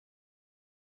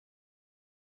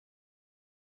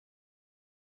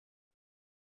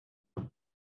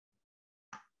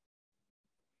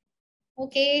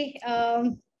Okay,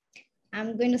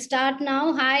 I'm going to start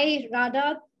now. Hi,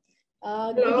 Rada.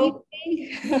 Hello. Good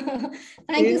evening.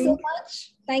 Thank you so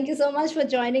much. Thank you so much for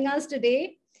joining us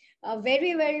today. A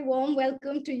very, very warm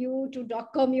welcome to you to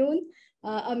Doc Commune,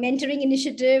 a mentoring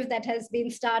initiative that has been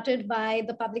started by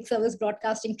the Public Service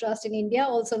Broadcasting Trust in India,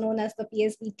 also known as the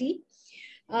PSBT.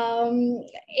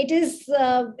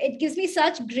 It gives me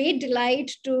such great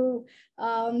delight to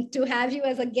have you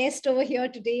as a guest over here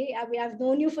today. I mean, I've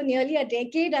known you for nearly a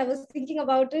decade. I was thinking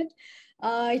about it,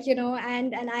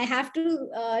 and I have to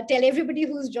tell everybody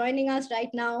who's joining us right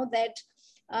now that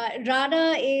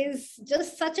Rada is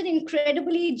just such an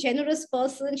incredibly generous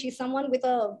person. She's someone with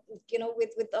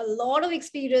with a lot of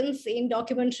experience in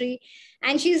documentary,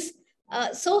 and she's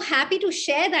so happy to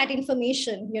share that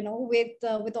information,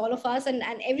 with all of us. And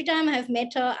every time I've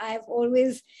met her, I've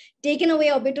always taken away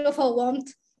a bit of her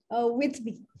warmth with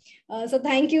me. So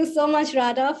thank you so much,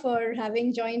 Rada, for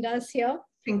having joined us here.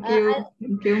 Thank you.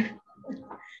 Thank you.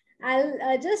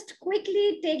 I'll just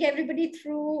quickly take everybody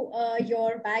through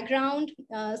your background.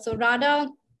 So Rada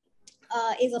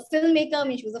is a filmmaker. I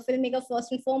mean, she was a filmmaker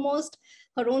first and foremost.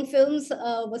 Her own films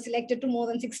were selected to more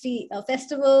than 60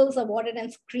 festivals, awarded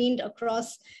and screened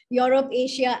across Europe,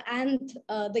 Asia, and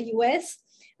the US.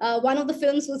 One of the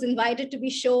films was invited to be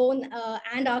shown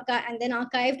and then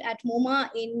archived at MoMA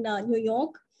in New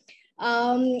York.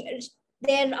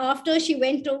 Thereafter, she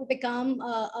went to become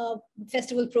a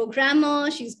festival programmer.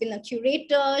 She's been a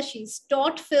curator. She's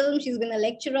taught film. She's been a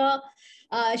lecturer.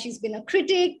 She's been a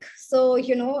critic. So,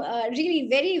 really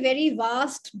very, very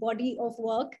vast body of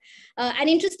work. And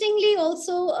interestingly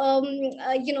also,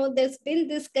 there's been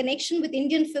this connection with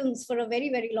Indian films for a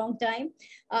very, very long time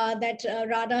that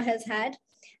Rada has had.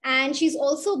 And she's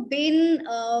also been,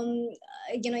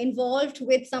 involved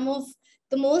with some of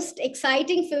the most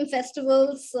exciting film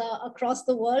festivals across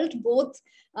the world, both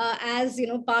as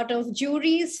part of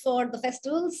juries for the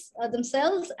festivals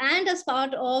themselves and as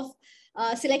part of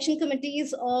selection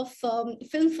committees of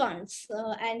film funds.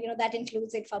 And that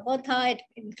includes IDFA Bertha, it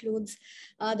includes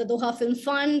the Doha Film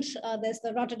Fund, there's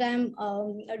the Rotterdam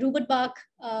Hubert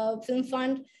Film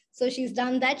Fund. So she's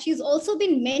done that. She's also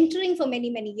been mentoring for many,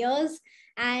 many years,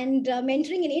 and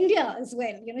mentoring in India as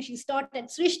well. She's taught at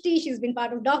Srishti, she's been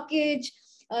part of DocWok.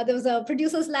 There was a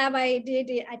producers lab I did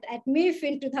at MIF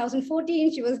in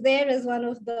 2014. She was there as one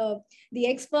of the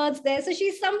experts there. So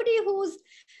she's somebody who's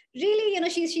really,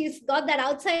 she's got that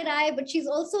outside eye, but she's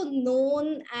also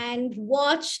known and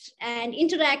watched and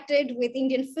interacted with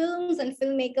Indian films and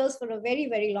filmmakers for a very,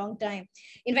 very long time.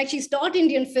 In fact, she's taught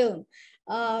Indian film,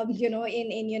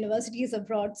 in universities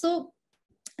abroad. So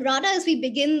Rada, as we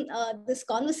begin this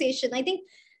conversation, I think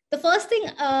the first thing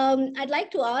I'd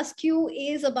like to ask you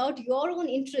is about your own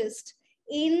interest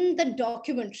in the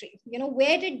documentary.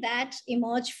 Where did that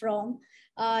emerge from?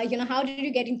 How did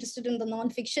you get interested in the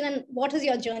nonfiction, and what has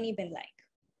your journey been like?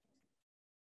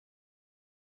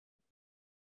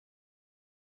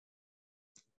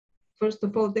 First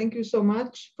of all, thank you so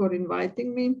much for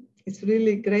inviting me. It's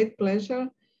really a great pleasure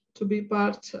to be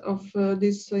part of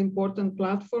this important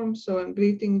platform. So I'm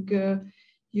greeting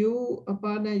you,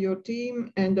 Aparna, your team,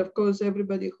 and of course,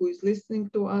 everybody who is listening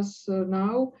to us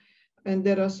now. And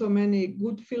there are so many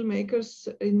good filmmakers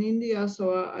in India.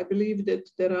 So I believe that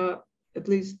there are at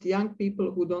least young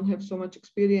people who don't have so much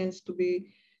experience to be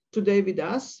today with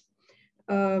us.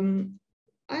 I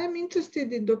am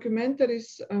interested in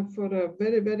documentaries for a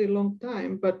very, very long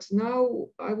time, but now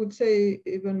I would say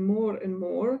even more and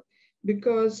more,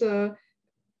 because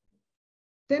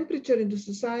temperature in the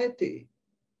society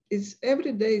is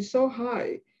every day so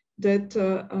high that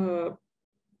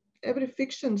every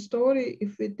fiction story,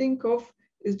 if we think of,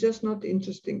 is just not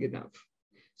interesting enough.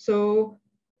 So,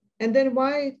 and then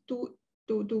why to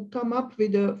come up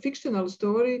with a fictional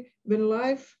story when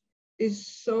life is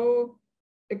so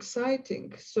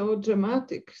exciting, so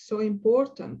dramatic, so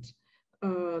important?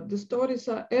 The stories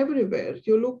are everywhere.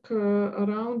 You look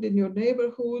around in your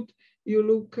neighborhood, you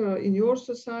look in your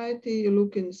society, you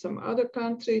look in some other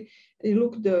country, you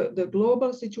look the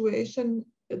global situation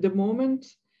at the moment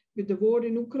with the war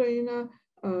in Ukraine.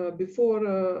 I'm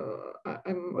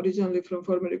originally from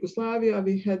former Yugoslavia.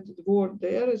 We had the war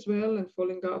there as well and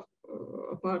falling off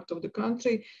a part of the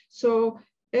country. So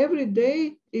every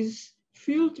day is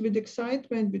filled with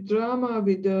excitement, with drama,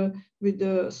 with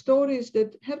the stories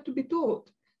that have to be told,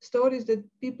 stories that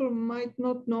people might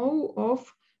not know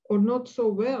of or not so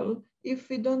well if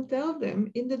we don't tell them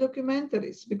in the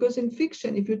documentaries. Because in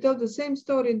fiction, if you tell the same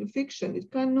story in the fiction, it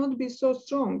cannot be so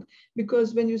strong,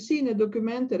 because when you see in a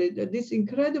documentary that this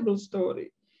incredible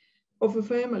story of a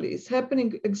family is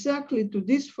happening exactly to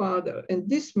this father and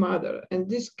this mother and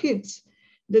these kids,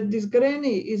 that this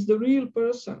granny is the real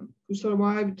person who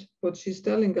survived what she's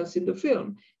telling us in the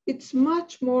film, it's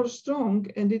much more strong,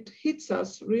 and it hits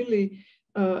us really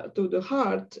to the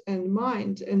heart and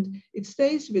mind, and it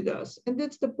stays with us. And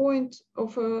that's the point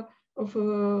of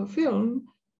a film,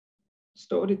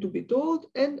 story to be told,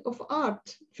 and of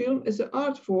art, film as an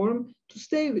art form, to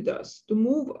stay with us, to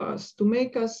move us, to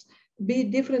make us be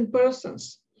different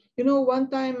persons. You know, one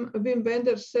time Wim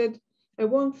Wenders said, I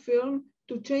want film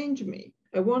to change me.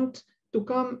 I want to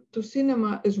come to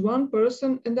cinema as one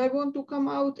person, and I want to come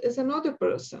out as another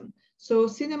person. So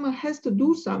cinema has to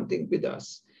do something with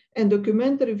us. And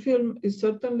documentary film is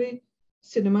certainly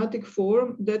cinematic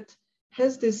form that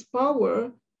has this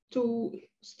power to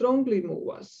strongly move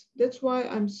us. That's why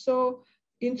I'm so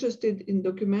interested in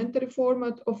documentary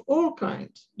format of all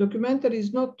kinds. Documentary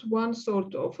is not one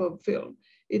sort of a film.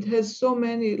 It has so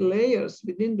many layers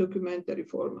within documentary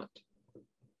format.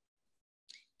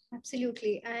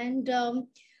 Absolutely. And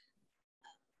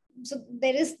so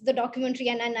there is the documentary,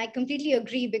 and I completely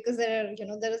agree, because there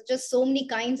are just so many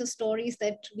kinds of stories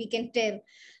that we can tell.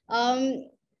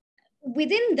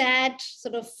 Within that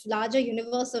sort of larger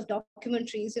universe of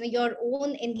documentaries, your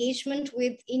own engagement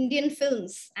with Indian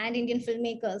films and Indian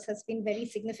filmmakers has been very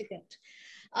significant.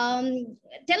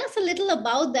 Tell us a little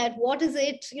about that. What is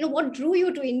it, what drew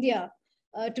you to India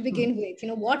to begin with?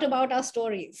 What about our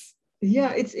stories?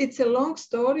 Yeah, it's a long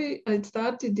story. I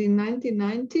started in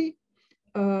 1990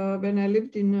 when I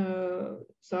lived in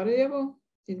Sarajevo,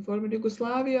 in former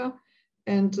Yugoslavia.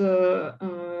 And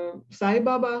Sai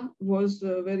Baba was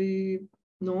a very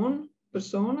known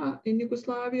persona in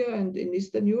Yugoslavia and in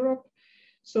Eastern Europe.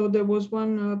 So there was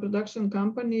one production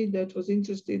company that was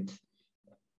interested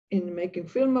in making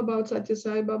film about Satya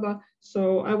Sai Baba.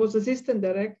 So I was assistant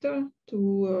director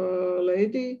to a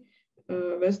lady,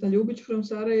 Vesna Ljubic from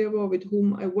Sarajevo, with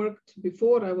whom I worked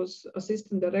before. I was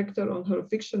assistant director on her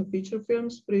fiction feature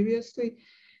films previously.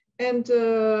 And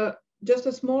just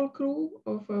a small crew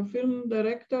of a film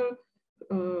director,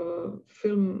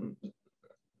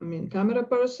 camera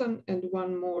person, and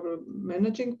one more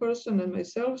managing person, and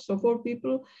myself. So 4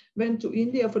 people went to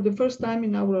India for the first time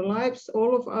in our lives.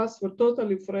 All of us were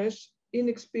totally fresh,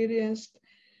 inexperienced,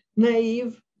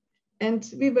 naive, and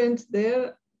we went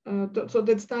there. So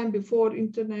that's time before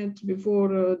internet,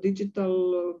 before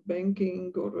digital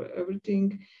banking or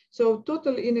everything. So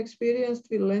totally inexperienced.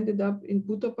 We landed up in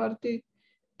Puttaparthi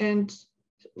and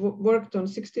worked on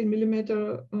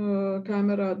 16mm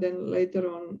camera. Then later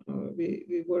on,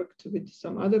 we worked with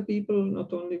some other people,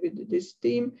 not only with this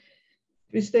team.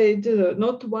 We stayed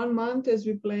not 1 month as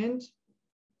we planned,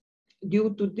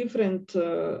 due to different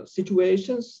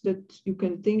situations that you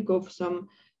can think of. Some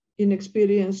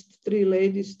inexperienced 3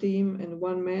 ladies team and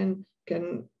 1 man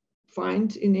can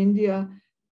find in India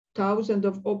thousands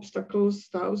of obstacles,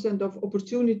 thousands of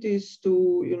opportunities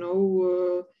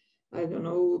to, I don't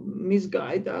know,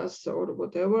 misguide us or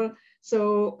whatever.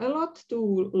 So a lot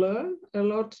to learn, a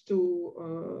lot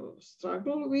to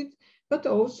struggle with, but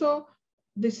also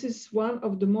this is one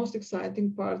of the most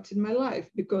exciting parts in my life,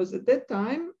 because at that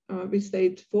time, we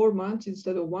stayed 4 months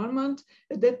instead of 1 month.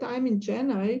 At that time in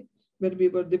Chennai, where we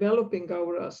were developing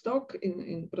our stock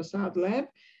in Prasad lab,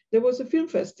 there was a film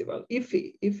festival,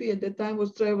 IFFI. IFFI at that time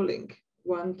was traveling,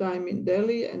 one time in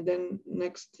Delhi and then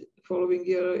next following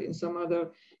year in some other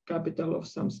capital of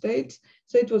some states.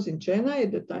 So it was in Chennai,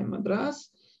 at the time Madras.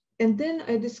 And then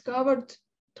I discovered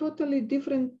totally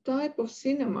different type of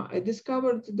cinema. I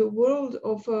discovered the world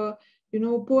of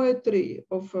poetry,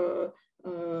 of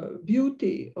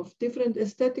beauty, of different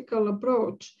aesthetical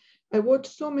approach. I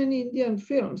watched so many Indian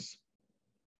films.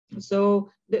 So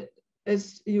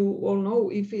as you all know,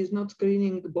 IFFI is not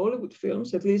screening Bollywood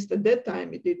films. At least at that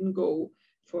time, it didn't go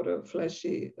for a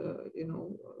flashy,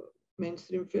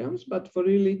 mainstream films, but for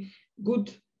really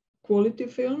good quality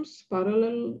films,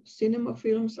 parallel cinema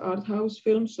films, art house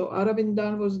films. So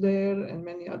Aravindan was there and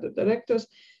many other directors.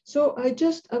 So I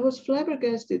was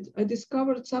flabbergasted. I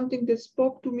discovered something that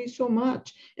spoke to me so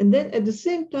much. And then at the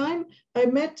same time, I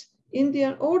met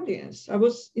Indian audience. I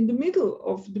was in the middle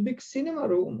of the big cinema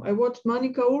room. I watched Mani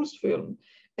Kaul's film,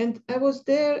 and I was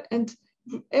there, and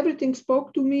everything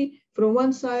spoke to me. From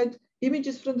one side,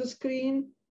 images from the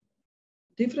screen,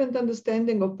 different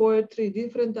understanding of poetry,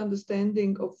 different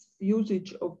understanding of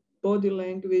usage of body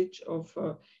language, of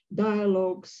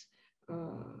dialogues,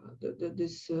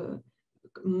 this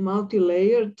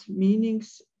multi-layered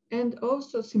meanings, and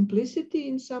also simplicity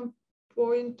in some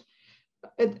point.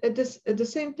 At the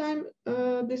same time,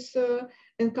 this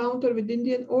encounter with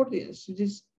Indian audience,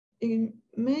 this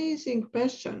amazing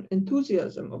passion,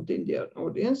 enthusiasm of the Indian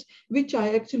audience, which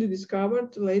I actually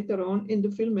discovered later on in the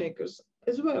filmmakers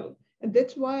as well. And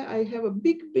that's why I have a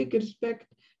big, big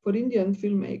respect for Indian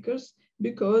filmmakers,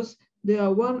 because they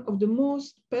are one of the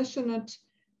most passionate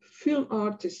film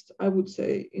artists, I would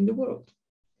say, in the world.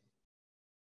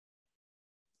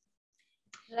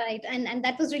 Right, and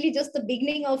that was really just the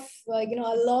beginning of a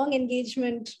long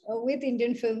engagement with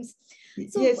Indian films.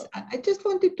 So, yes, I just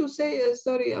wanted to say,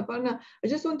 sorry, Aparna, I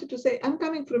just wanted to say I'm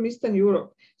coming from Eastern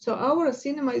Europe, so our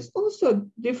cinema is also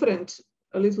different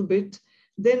a little bit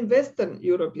than Western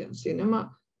European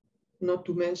cinema, not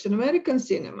to mention American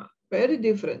cinema, very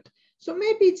different. So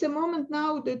maybe it's a moment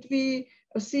now that we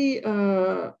see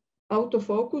out of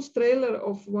focus trailer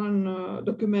of one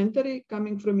documentary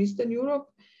coming from Eastern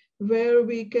Europe, where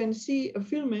we can see a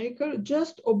filmmaker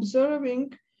just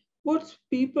observing what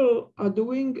people are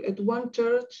doing at one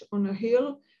church on a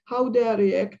hill, how they are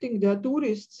reacting. There are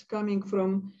tourists coming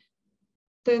from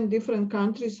 10 different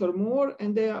countries or more,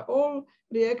 and they are all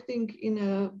reacting in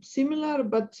a similar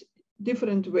but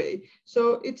different way.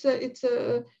 So it's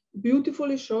a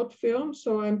beautifully shot film.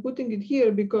 So I'm putting it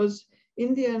here because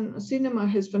Indian cinema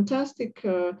has fantastic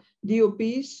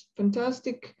DOPs,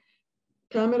 fantastic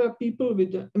camera people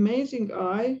with an amazing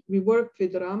eye. We worked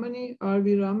with Ramani,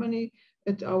 R.V. Ramani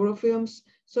at our films.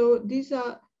 So these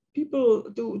are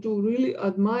people to really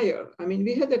admire. I mean,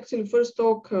 we had actually first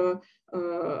talk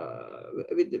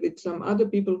with some other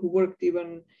people who worked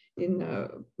even in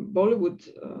Bollywood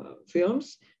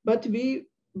films, but we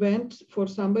went for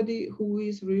somebody who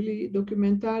is really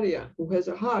documentarian, who has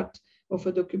a heart of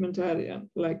a documentarian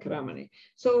like Ramani.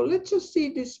 So let's just see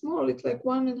this small, it's like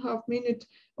 1.5 minutes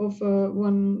of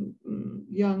one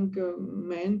young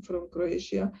man from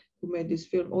Croatia who made this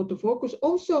film Autofocus.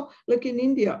 Also, like in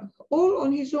India, all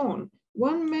on his own,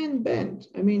 one-man band.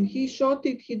 I mean, he shot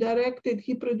it, he directed,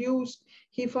 he produced,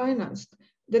 he financed.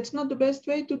 That's not the best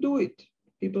way to do it.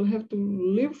 People have to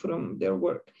live from their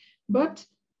work. But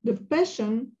the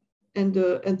passion and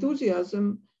the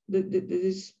enthusiasm,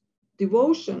 this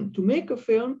devotion to make a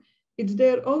film, it's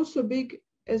there also big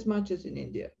as much as in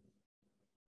India.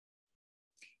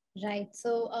 Right.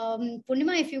 So,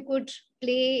 Purnima, if you could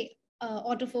play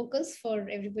autofocus for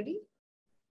everybody.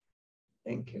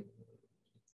 Thank you.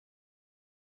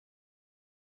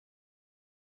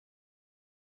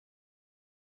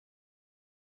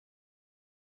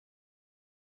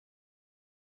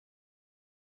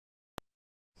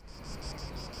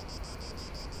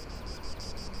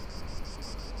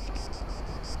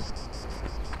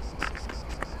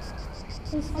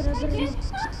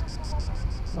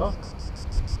 Oh.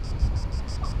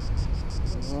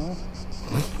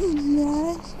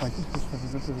 Не.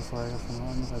 Пойдите, что за своя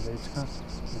основная задачка.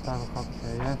 Tako kako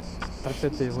je.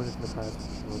 Trpete i vodite trajati.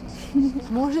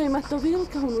 Može ima to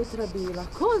vilka unutra bila,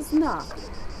 ko zna?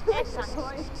 Eto.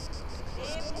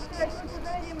 I pokraću se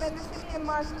da vidim, da se nije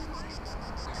masno.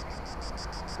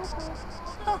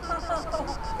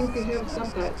 I think we have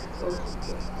subtitles also.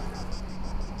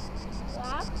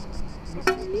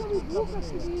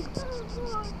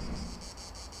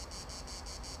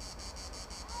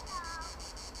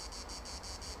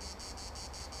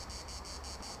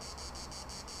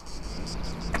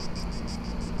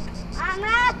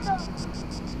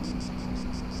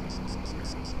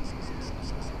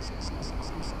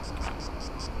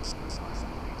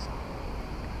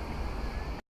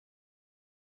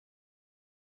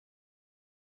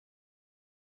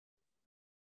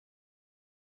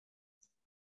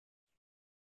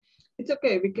 It's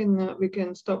okay, we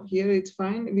can stop here, it's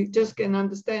fine. We just can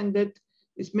understand that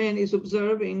this man is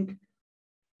observing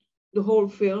the whole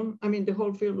film. I mean, the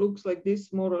whole film looks like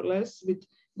this, more or less, with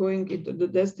going into the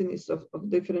destinies of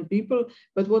different people.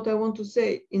 But what I want to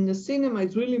say, in the cinema,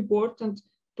 it's really important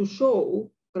to show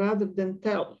rather than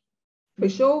tell. By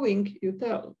showing, you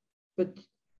tell, but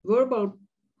verbal,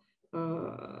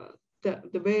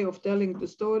 the way of telling the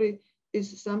story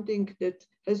is something that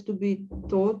has to be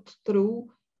taught through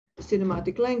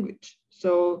cinematic language.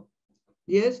 So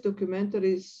yes,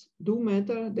 documentaries do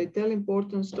matter, they tell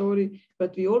important story,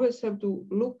 but we always have to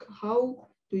look how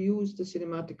to use the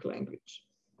cinematic language.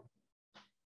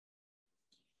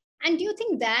 And do you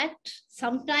think that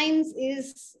sometimes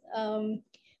is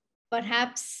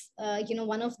perhaps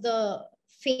one of the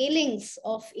failings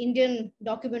of Indian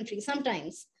documentary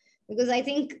sometimes? Because I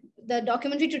think the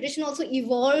documentary tradition also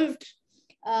evolved,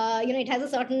 it has a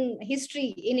certain history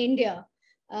in India.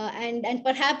 And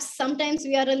perhaps sometimes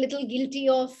we are a little guilty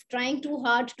of trying too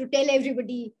hard to tell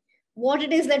everybody what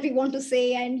it is that we want to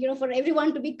say, and for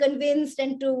everyone to be convinced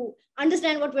and to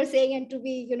understand what we're saying and to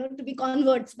be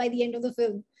converts by the end of the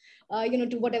film,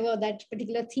 to whatever that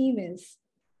particular theme is.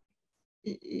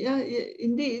 Yeah,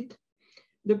 indeed.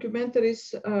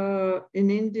 Documentaries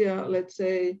in India, let's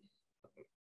say,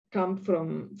 come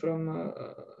from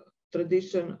a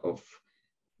tradition of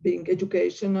being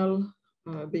educational,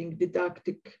 being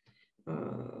didactic,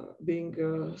 being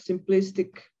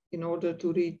simplistic in order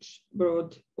to reach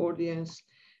broad audience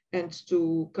and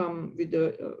to come with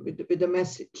a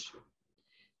message.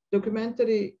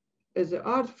 Documentary as an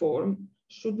art form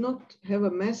should not have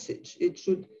a message. It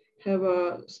should have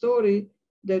a story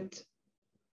that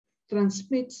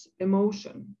transmits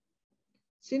emotion.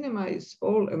 Cinema is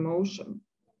all emotion.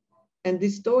 And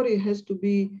this story has to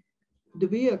be, the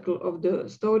vehicle of the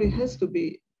story has to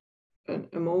be an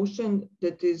emotion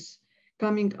that is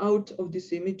coming out of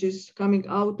these images, coming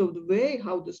out of the way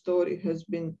how the story has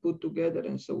been put together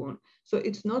and so on. So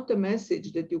it's not a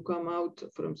message that you come out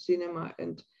from cinema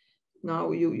and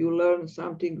now you learn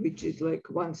something which is like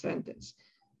one sentence.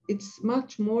 It's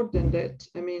much more than that.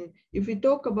 I mean, if we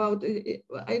talk about,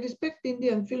 I respect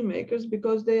Indian filmmakers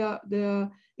because they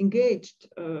are engaged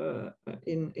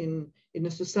in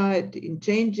a society, in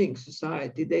changing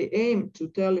society. They aim to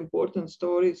tell important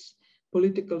stories,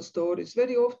 political stories.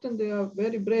 Very often they are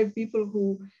very brave people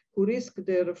who risk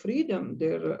their freedom,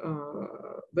 their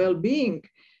well-being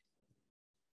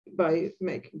by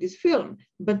making this film.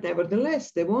 But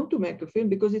nevertheless, they want to make a film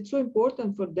because it's so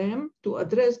important for them to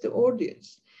address the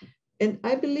audience. And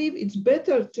I believe it's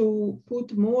better to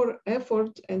put more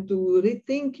effort and to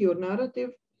rethink your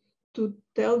narrative to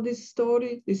tell this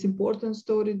story, this important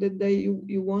story that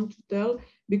you want to tell,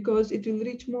 because it will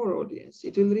reach more audience.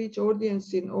 It will reach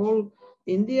audience in all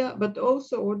India, but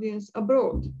also audience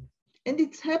abroad. And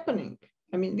it's happening.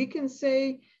 I mean, we can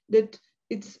say that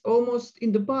it's almost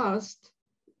in the past,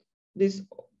 this,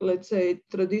 let's say,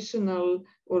 traditional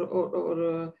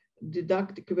or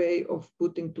didactic way of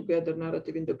putting together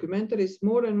narrative in documentaries.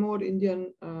 More and more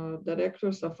Indian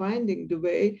directors are finding the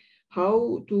way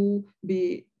how to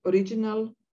be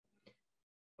original,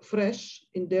 fresh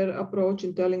in their approach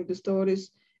in telling the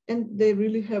stories, and they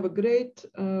really have a great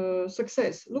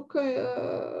success. Look,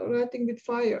 Writing with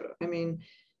Fire. I mean,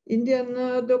 Indian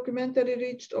documentary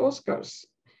reached Oscars.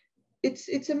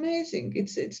 It's amazing.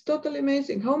 It's totally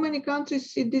amazing. How many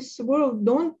countries in this world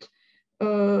don't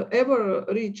ever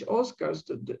reach Oscars,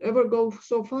 ever go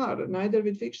so far, neither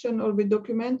with fiction or with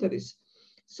documentaries.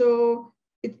 So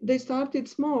they started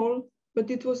small,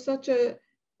 but it was such a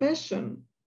passion,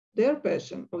 their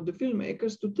passion of the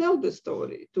filmmakers to tell the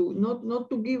story, to not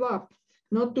to give up,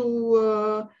 not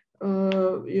to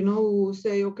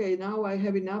say, okay, now I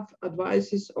have enough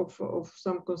advices of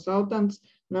some consultants,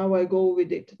 now I go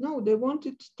with it. No, they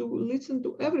wanted to listen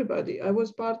to everybody. I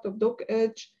was part of Doc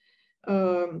Edge,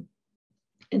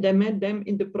 and I met them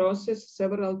in the process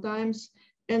several times.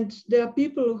 And there are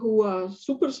people who are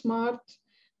super smart,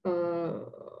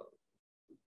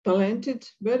 talented,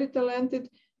 very talented,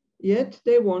 yet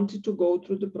they wanted to go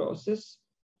through the process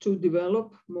to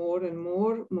develop more and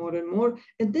more.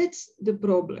 And that's the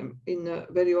problem in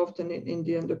very often in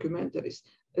Indian documentaries.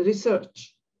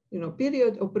 Research,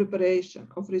 period of preparation,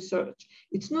 of research.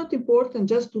 It's not important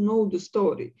just to know the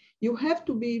story. You have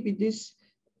to be with these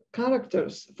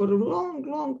characters for a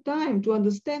long time to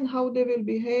understand how they will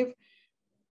behave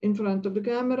in front of the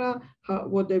camera,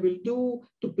 what they will do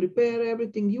to prepare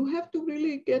everything. You have to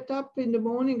really get up in the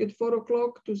morning at 4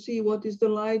 o'clock to see what is the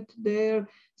light there.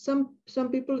 Some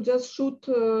people just shoot,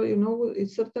 a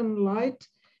certain light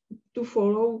to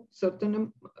follow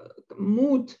certain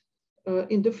mood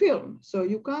in the film. So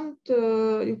you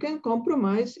can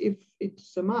compromise if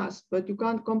it's a must, but you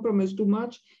can't compromise too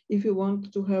much if you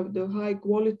want to have the high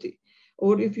quality.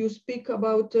 Or if you speak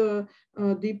about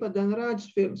Deepa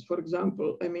Dhanraj's films, for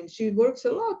example, I mean, she works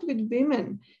a lot with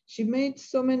women. She made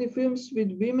so many films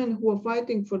with women who are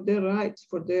fighting for their rights,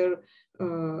 for their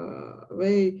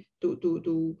way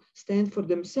to stand for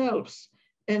themselves.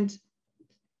 And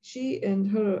she and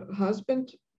her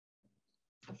husband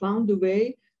found a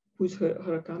way, who's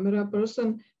her camera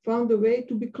person, found a way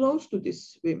to be close to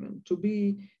these women, to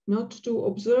be, not to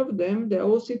observe them. They're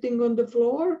all sitting on the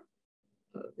floor.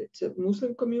 It's a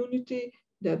Muslim community.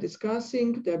 They're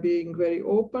discussing, they're being very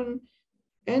open.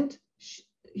 And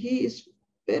he is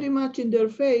very much in their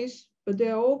face, but they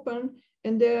are open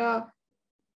and they are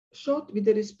shot with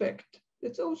the respect.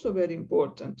 It's also very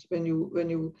important when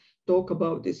you talk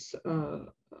about these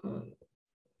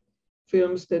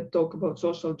films that talk about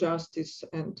social justice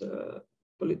and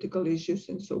political issues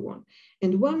and so on.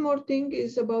 And one more thing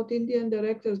is about Indian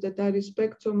directors that I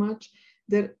respect so much,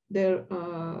 their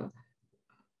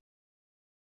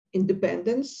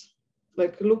independence.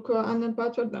 Like look, Anand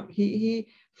Patwardhan, he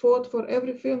fought for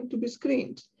every film to be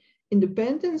screened.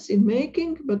 Independence in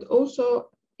making, but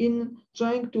also in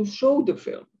trying to show the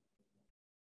film,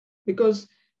 because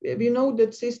we know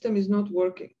that system is not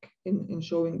working in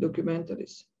showing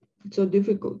documentaries. It's so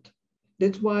difficult.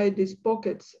 That's why these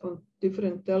pockets on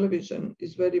different television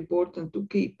is very important to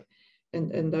keep.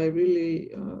 And I really,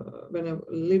 when I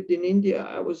lived in India,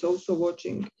 I was also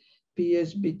watching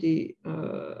PSBT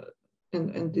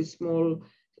and these small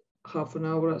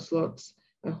half-an-hour slots.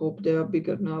 I hope they are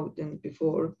bigger now than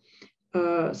before.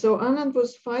 So Anand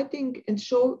was fighting and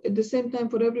show at the same time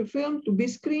for every film to be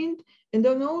screened. And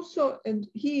then also, and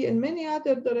he and many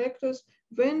other directors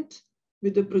went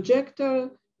with the projector,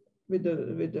 with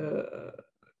the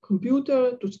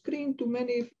computer to screen to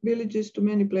many villages, to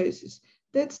many places.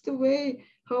 That's the way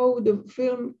how the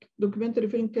film, documentary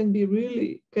film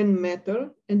can matter,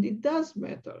 and it does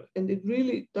matter, and it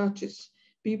really touches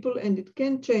people, and it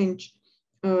can change,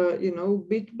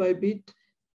 bit by bit,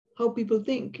 how people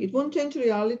think. It won't change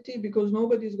reality because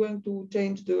nobody is going to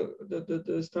change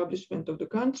the establishment of the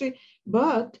country.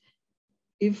 But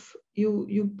if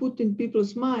you put in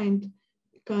people's mind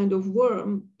kind of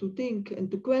worm to think and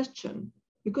to question,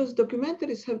 because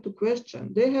documentaries have to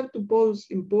question, they have to pose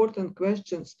important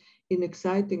questions in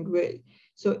exciting way.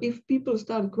 So if people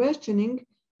start questioning,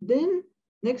 then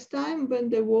next time when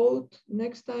they vote,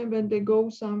 next time when they go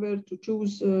somewhere to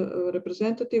choose a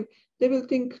representative, they will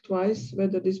think twice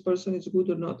whether this person is good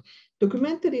or not.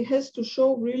 Documentary has to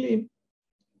show really,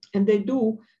 and they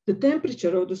do, the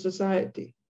temperature of the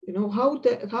society,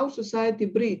 how society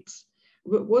breathes,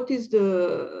 what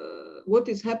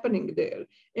is happening there,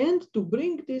 and to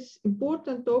bring these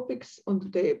important topics on the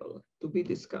table to be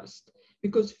discussed.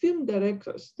 Because film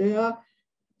directors, they are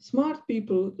smart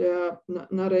people, they are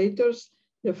narrators,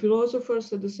 they're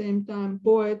philosophers at the same time,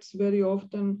 poets very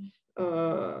often,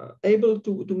 able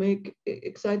to make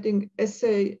exciting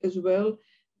essay as well.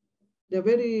 They're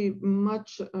very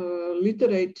much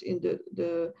literate in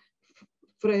the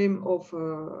frame of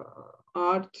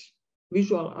art,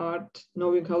 visual art,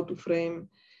 knowing how to frame,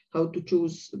 how to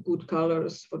choose good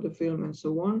colors for the film and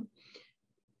so on.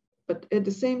 But at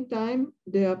the same time,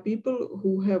 there are people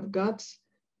who have guts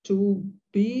to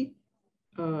be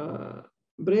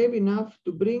brave enough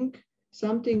to bring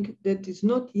something that is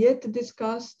not yet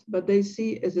discussed, but they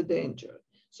see as a danger.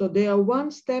 So they are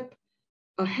one step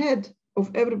ahead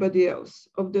of everybody else,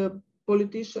 of the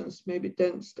politicians, maybe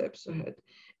 10 steps ahead,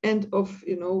 and of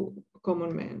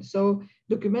common man. So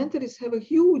documentaries have a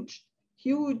huge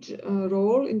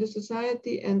role in the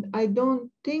society, and I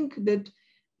don't think that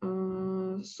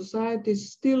society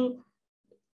still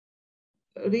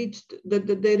reached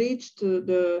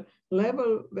the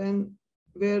level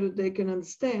where they can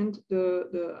understand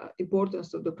the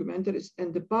importance of documentaries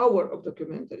and the power of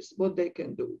documentaries, what they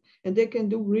can do. And they can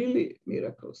do really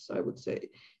miracles, I would say.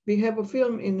 We have a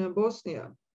film in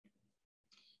Bosnia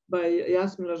by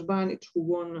Jasmila Žbanić, who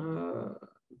won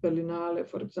Berlinale,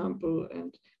 for example,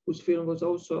 and whose film was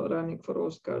also running for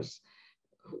Oscars,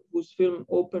 whose film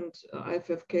opened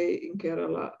IFFK in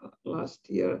Kerala last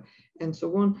year, and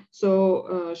so on.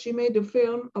 So she made a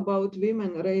film about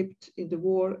women raped in the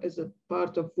war as a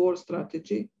part of war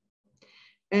strategy.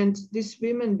 And these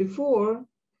women before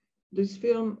this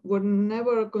film were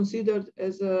never considered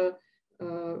as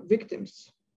victims,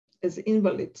 as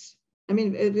invalids. I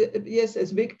mean, yes,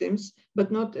 as victims,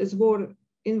 but not as war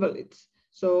invalids.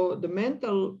 So the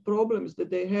mental problems that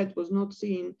they had was not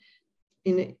seen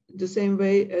in the same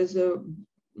way as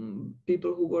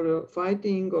people who were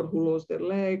fighting or who lost their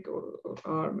leg or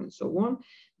arm and so on.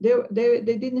 They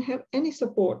didn't have any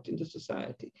support in the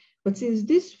society. But since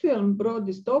this film brought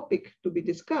this topic to be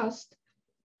discussed,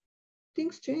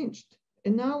 things changed.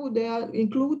 And now they are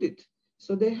included.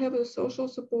 So they have a social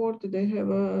support, they have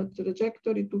a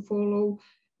trajectory to follow,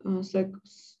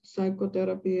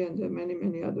 psychotherapy and many,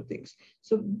 many other things.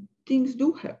 So things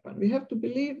do happen. We have to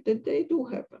believe that they do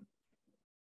happen.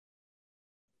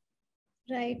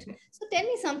 Right. So tell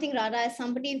me something, Rada, as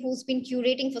somebody who's been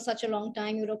curating for such a long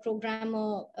time, you're a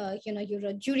programmer, you're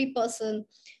a jury person.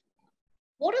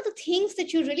 What are the things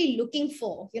that you're really looking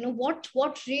for?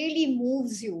 What really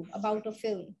moves you about a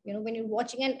film, when you're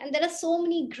watching? And there are so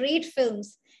many great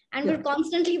films, and we're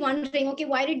constantly wondering, okay,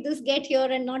 why did this get here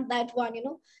and not that one,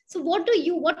 So what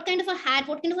kind of a hat,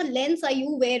 what kind of a lens are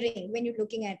you wearing when you're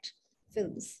looking at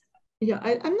films? Yeah,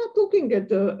 I'm not looking at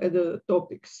the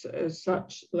topics as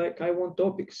such. Like I want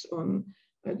topics on,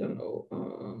 I don't know,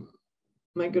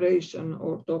 migration,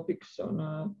 or topics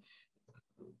on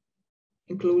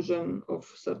inclusion of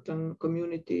certain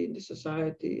community in the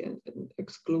society and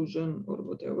exclusion or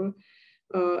whatever.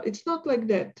 It's not like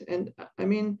that. And I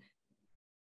mean,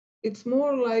 it's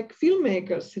more like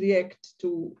filmmakers react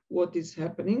to what is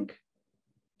happening.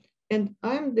 And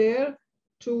I'm there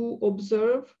to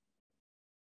observe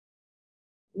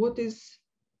what is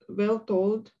well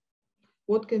told,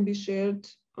 what can be shared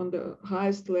on the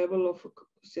highest level of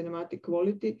cinematic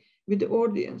quality with the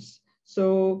audience.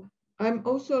 So I'm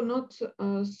also not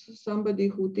somebody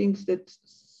who thinks that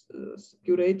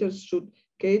curators should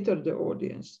cater the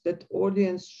audience, that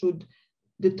audience should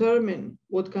determine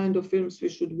what kind of films we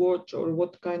should watch or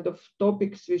what kind of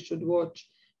topics we should watch.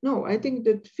 No, I think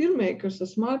that filmmakers are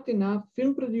smart enough,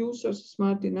 film producers are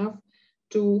smart enough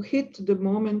to hit the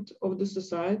moment of the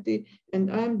society, and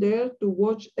I'm there to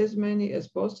watch as many as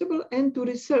possible and to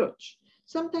research.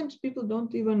 Sometimes people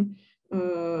don't even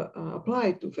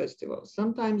apply to festivals.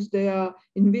 Sometimes they are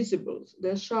invisible,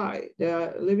 they're shy, they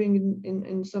are living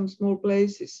in some small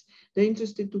places. They're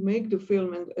interested to make the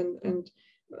film and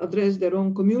address their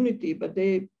own community, but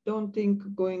they don't think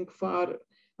going far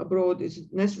abroad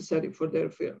is necessary for their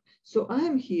film. So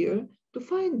I'm here to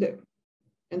find them.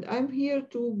 And I'm here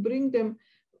to bring them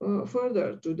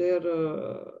further to their,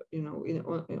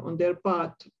 on their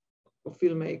path of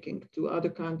filmmaking to other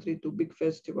country, to big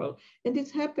festival. And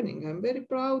it's happening. I'm very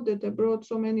proud that I brought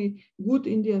so many good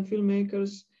Indian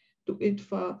filmmakers to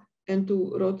IDFA and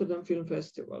to Rotterdam Film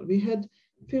Festival. We had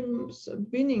films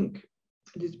winning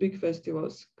these big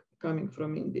festivals coming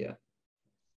from India.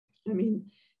 I mean,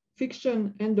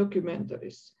 fiction and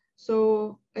documentaries.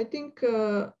 So I think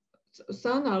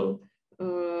Sanyal,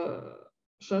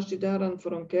 Shashidaran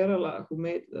from Kerala, who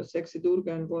made Sexy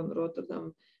Durga and won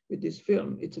Rotterdam with this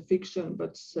film. It's a fiction,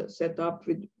 but set up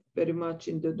with very much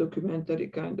in the documentary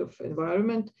kind of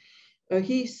environment.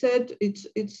 He said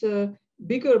it's a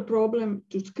bigger problem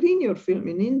to screen your film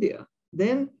in India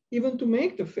than even to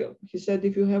make the film. He said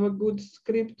if you have a good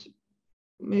script,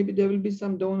 maybe there will be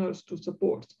some donors to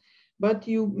support. But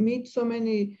you meet so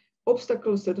many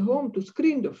obstacles at home to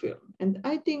screen the film. And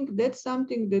I think that's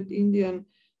something that Indian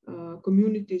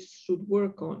communities should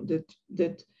work on,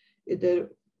 that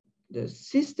the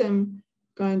system,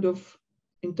 kind of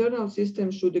internal system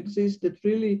should exist, that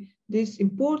really these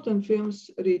important films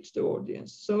reach the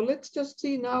audience. So let's just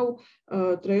see now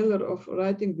a trailer of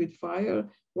Writing with Fire,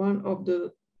 one of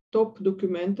the top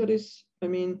documentaries. I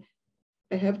mean,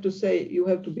 I have to say, you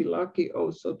have to be lucky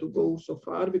also to go so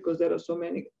far, because there are so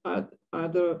many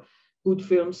other good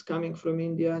films coming from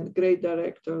India and great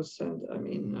directors. And I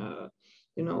mean,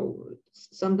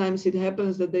 sometimes it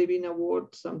happens that they win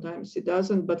awards, sometimes it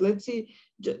doesn't. But let's see,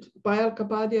 Payal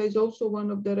Kapadia is also one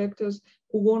of the directors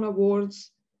who won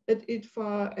awards at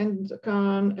IDFA and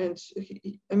Cannes.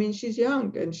 And she's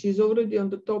young and she's already on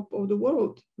the top of the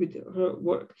world with her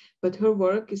work. But her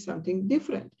work is something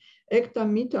different. Ekta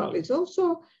Mittal is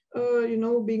also,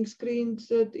 being screened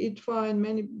at IDFA and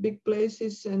many big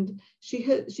places, and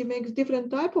she makes different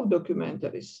type of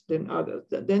documentaries than others.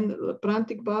 Then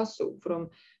Prantik Basu from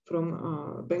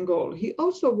Bengal, he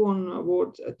also won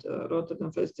awards at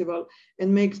Rotterdam Festival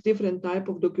and makes different type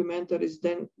of documentaries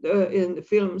in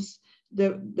films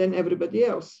than everybody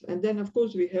else. And then of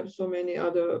course we have so many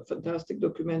other fantastic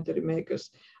documentary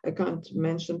makers. I can't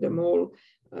mention them all.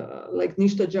 Like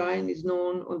Nishta Jain is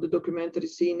known on the documentary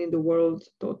scene in the world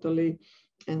totally,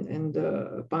 and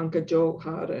Pankaj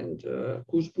Johar and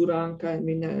Kush Buranka and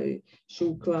Vinay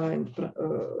Shukla and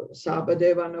Saba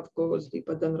Devan, of course,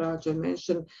 Deepadan Raj I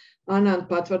mentioned, Anand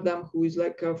Patvardhan, who is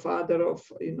like a father of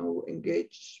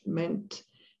engagement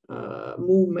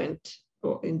movement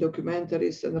in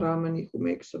documentaries, and Ramani, who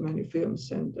makes so many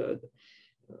films, and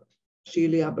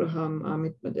Shili Abraham,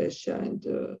 Amit Madesha,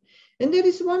 and there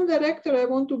is one director I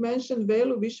want to mention,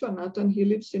 Velu Vishwanathan. He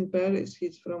lives in Paris.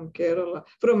 He's from Kerala,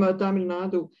 from Tamil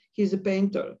Nadu. He's a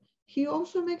painter. He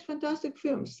also makes fantastic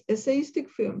films, essayistic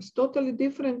films, totally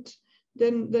different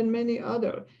than many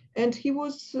other. And he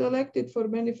was selected for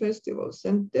many festivals.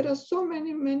 And there are so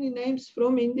many names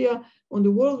from India on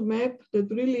the world map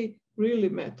that really, really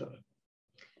matter.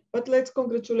 But let's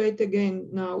congratulate again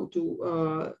now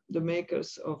to the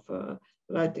makers of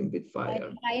Writing with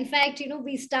Fire. In fact,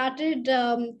 we started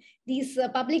these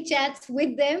public chats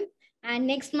with them. And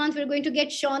next month, we're going to get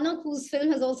Shaunak, whose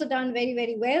film has also done very,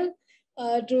 very well,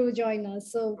 to join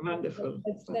us. So wonderful.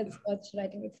 Let's watch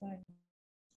Writing with Fire.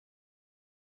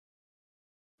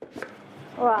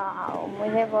 वाह,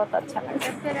 मुझे बहुत अच्छा लगा।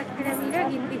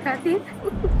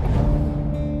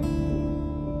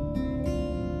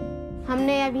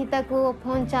 हमने अभी तक वो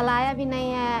phone चलाया भी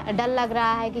नहीं है, डर लग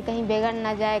रहा है कि कहीं बिगड़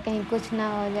ना जाए, कहीं कुछ ना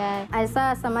हो जाए।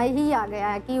 ऐसा समय ही आ गया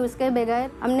है कि उसके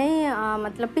बगैर हम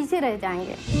नहीं पीछे रह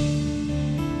जाएंगे।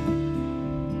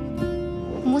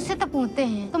 मुझसे तो पूछते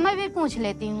हैं तो मैं भी पूछ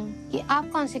लेती हूँ कि आप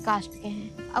कौन से कास्ट के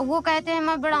हैं। अब वो कहते हैं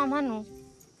मैं ब्राह्मण हूँ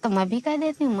तो मैं भी कह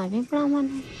देती हूँ मैं भी ब्राह्मण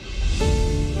हूँ।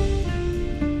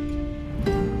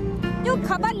 जो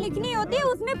खबर लिखनी होती है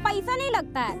उसमें पैसा नहीं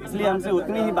लगता है, इसलिए हमसे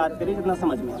उतनी ही बात करी जितना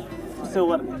समझ में आए, उससे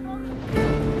ओवर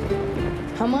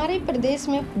नहीं। हमारे प्रदेश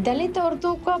में दलित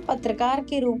औरतों का पत्रकार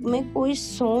के रूप में कोई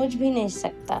सोच भी नहीं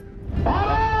सकता।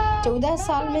 14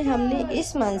 साल में हमने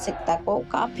इस मानसिकता को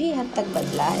काफी हद तक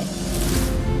बदला है।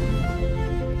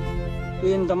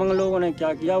 इन दबंग लोगों ने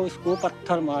क्या किया, उसको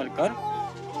पत्थर मारकर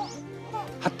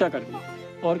हत्या कर दी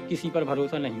और किसी पर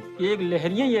भरोसा नहीं। एक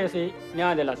लहरियां ही ऐसे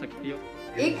न्याय दिला सकती हो।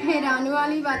 एक हैरानी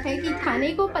वाली बात है कि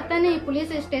थाने को पता नहीं,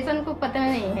 पुलिस स्टेशन को पता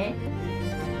नहीं है,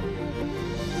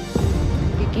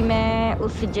 क्योंकि मैं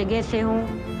उस जगह से हूँ।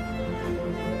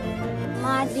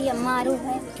 मारू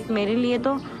है। मेरे लिए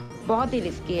तो बहुत ही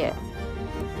रिस्की है।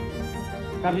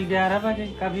 कभी 11 बजे,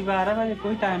 कभी 12 बजे,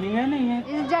 कोई टाइमिंग है नहीं है।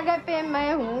 इस जगह पे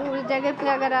मैं हूँ, उस जगह पे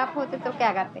अगर आप होते तो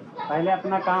क्या करते? पहले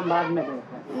अपना काम बाद में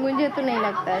देखते। मुझे तो नहीं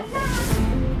लगता ऐसा।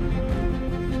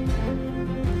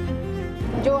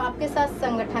 जो आपके साथ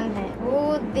संगठन है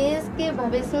वो देश के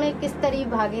भविष्य में किस तरह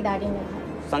भागीदारी में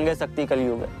है? संघ शक्ति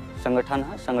कलयुग है, संगठन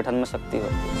है, संगठन में शक्ति हो।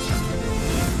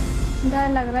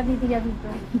 डर लग रहा दीदी अभी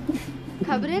तो।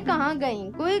 खबरें कहाँ गई?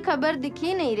 कोई खबर दिख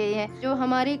ही नहीं रही है। जो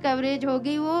हमारी कवरेज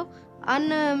होगी वो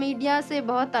अन्य मीडिया से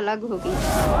बहुत अलग होगी।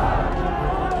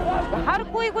 हर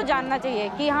कोई को जानना चाहिए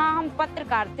कि हाँ, हम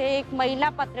पत्रकार थे, एक महिला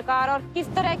पत्रकार, और किस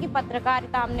तरह की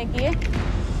पत्रकारिता हमने की है।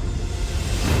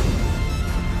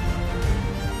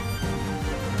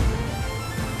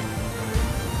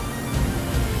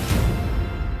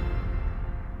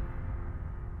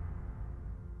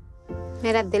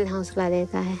 मेरा दिल हौसला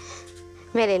देता है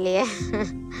मेरे लिए।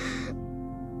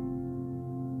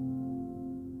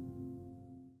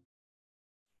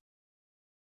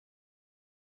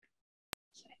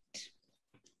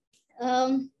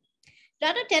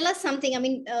 Rada, tell us something. I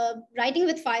mean, Writing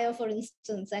with Fire, for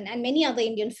instance, and many other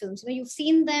Indian films, you've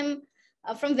seen them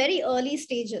from very early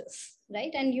stages,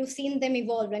 right? And you've seen them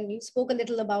evolve, and you spoke a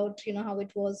little about, how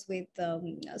it was with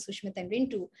Sushmita and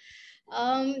Rintu.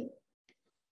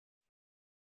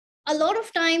 A lot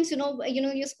of times,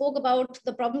 you spoke about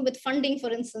the problem with funding,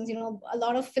 for instance. A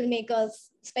lot of filmmakers,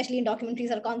 especially in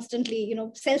documentaries, are constantly,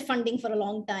 self-funding for a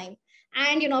long time,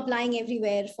 and, applying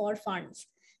everywhere for funds.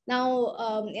 Now,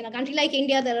 in a country like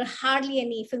India, there are hardly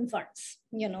any film funds,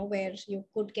 where you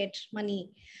could get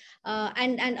money.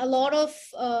 And a lot of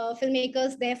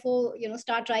filmmakers, therefore,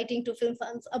 start writing to film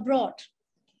funds abroad.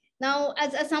 Now,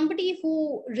 as somebody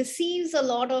who receives a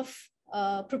lot of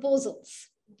proposals,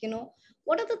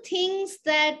 what are the things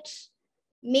that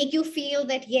make you feel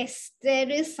that, yes, there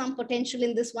is some potential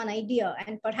in this one idea,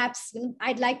 and perhaps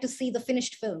I'd like to see the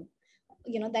finished film,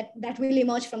 that will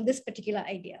emerge from this particular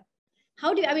idea?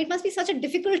 How do you, it must be such a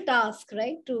difficult task,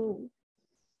 right, to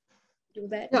do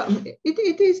that? Yeah,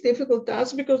 it is difficult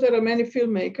task because there are many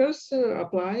filmmakers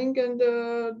applying, and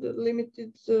the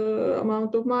limited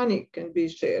amount of money can be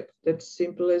shared. That's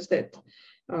simple as that.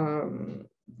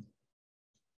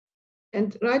 And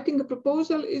writing a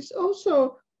proposal is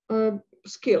also a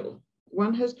skill.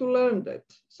 One has to learn that.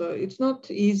 So it's not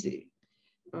easy.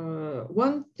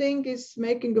 One thing is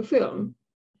making a film,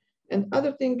 and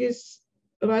other thing is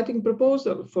writing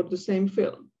proposal for the same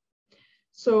film.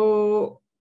 So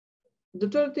the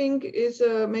third thing is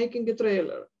making a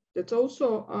trailer. That's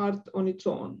also art on its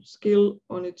own, skill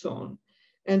on its own.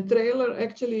 And trailer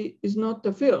actually is not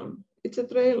a film, it's a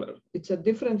trailer. It's a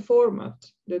different format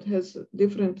that has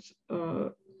different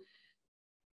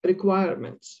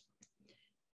requirements.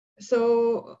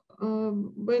 So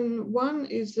when one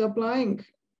is applying,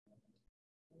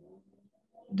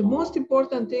 the most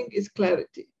important thing is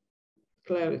clarity.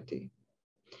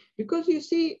 Because you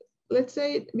see, let's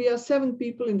say we are 7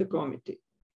 people in the committee.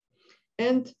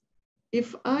 And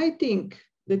if I think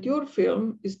that your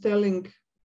film is telling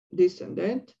this and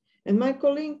that, and my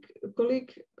colleague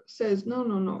says,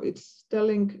 no, it's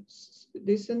telling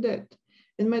this and that.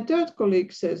 And my third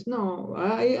colleague says, no,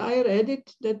 I read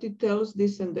it that it tells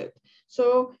this and that.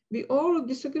 So we all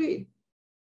disagree.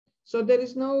 So there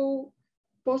is no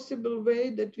possible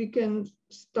way that we can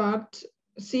start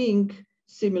seeing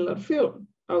similar film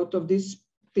out of this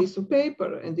piece of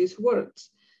paper and these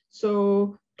words.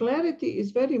 So clarity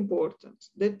is very important,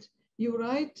 that you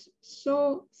write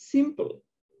so simple.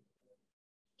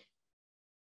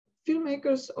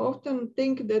 Filmmakers often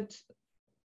think that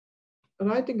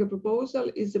writing a proposal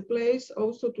is a place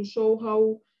also to show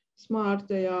how smart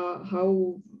they are,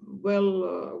 how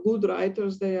well good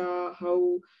writers they are,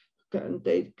 how can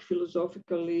they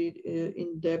philosophically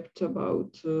in depth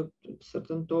about a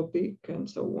certain topic and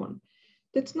so on.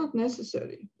 That's not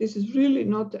necessary. This is really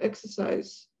not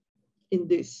exercise in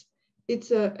this.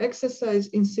 It's an exercise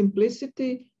in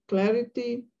simplicity,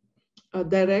 clarity,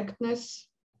 directness.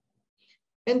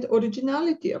 And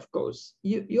originality, of course.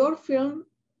 Your film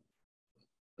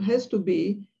has to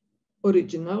be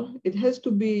original. It has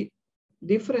to be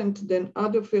different than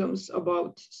other films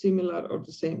about similar or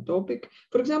the same topic.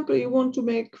 For example, you want to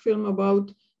make a film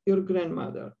about your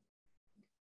grandmother.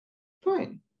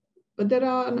 Fine. But there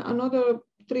are another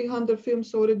 300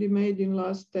 films already made in the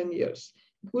last 10 years.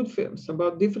 Good films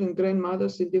about different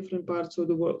grandmothers in different parts of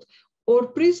the world. Or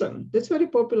prison. That's a very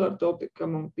popular topic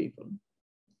among people.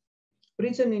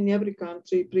 Prison in every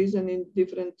country, prison in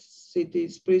different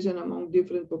cities, prison among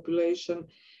different population,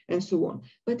 and so on.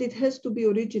 But it has to be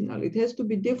original. It has to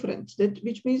be different.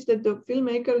 Which means that the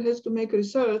filmmaker has to make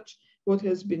research what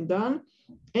has been done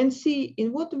and see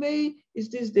in what way is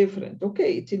this different.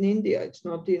 Okay, it's in India. It's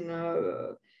not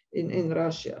in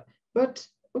Russia. But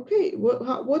okay,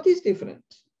 what is different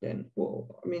then?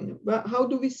 Well, I mean, how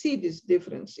do we see this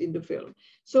difference in the film?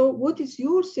 So what is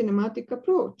your cinematic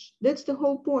approach? That's the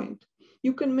whole point.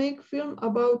 You can make film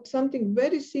about something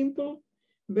very simple,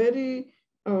 very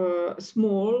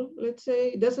small, let's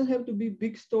say. It doesn't have to be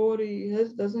big story.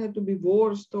 It doesn't have to be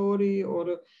war story or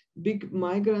a big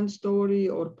migrant story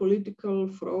or political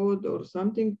fraud or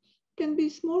something. It can be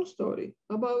small story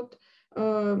about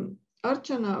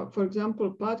Archana, for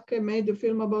example. Patke made a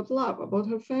film about love, about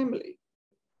her family.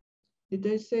 Did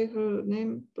I say her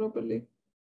name properly?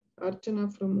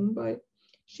 Archana from Mumbai.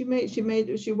 She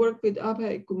worked with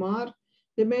Abhay Kumar.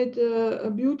 They made a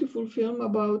beautiful film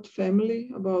about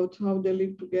family, about how they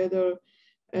live together,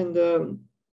 and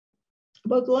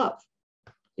about love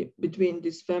between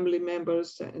these family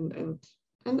members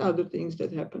and other things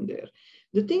that happen there.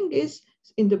 The thing is,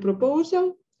 in the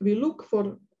proposal, we look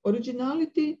for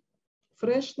originality,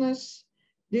 freshness,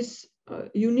 this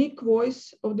unique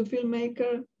voice of the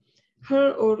filmmaker,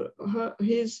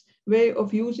 his way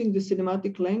of using the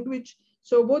cinematic language.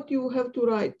 So what you have to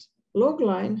write,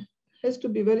 logline, has to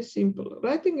be very simple.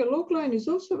 Writing a logline is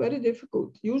also very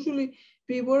difficult. Usually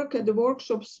we work at the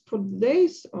workshops for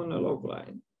days on a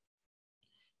logline.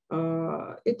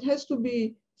 It has to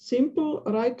be simple,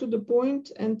 right to the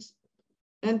point,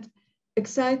 and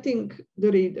exciting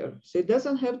the reader. So it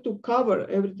doesn't have to cover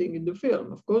everything in the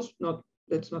film. Of course,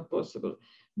 that's not possible.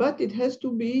 But it has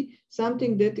to be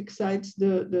something that excites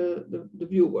the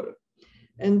viewer.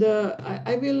 And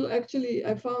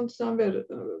I found somewhere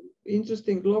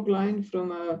interesting log line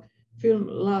from a film,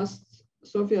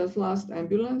 Sofia's Last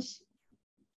Ambulance.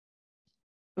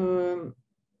 I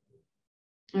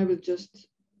will just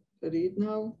read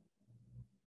now.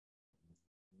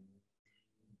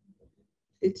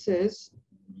 It says,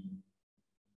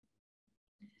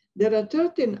 there are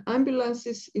 13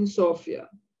 ambulances in Sofia,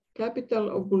 capital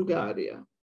of Bulgaria,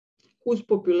 whose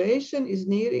population is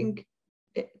nearing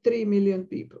 3 million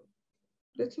people.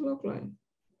 That's a log line.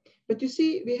 But you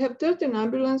see, we have 13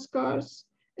 ambulance cars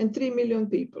and 3 million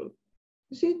people.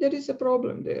 You see, there is a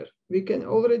problem there. We can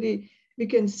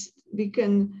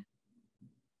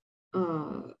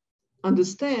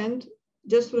understand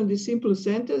just from the simple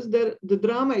sentence that the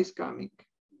drama is coming.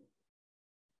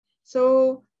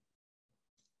 So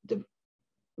the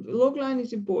log line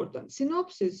is important.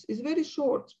 Synopsis is very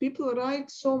short. People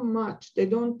write so much. They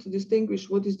don't distinguish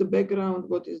what is the background,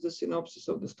 what is the synopsis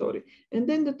of the story. And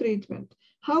then the treatment,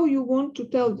 how you want to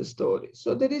tell the story.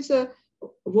 So there is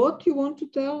what you want to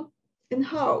tell and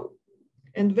how,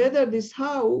 and whether this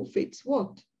how fits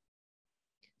what.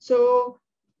 So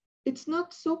it's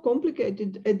not so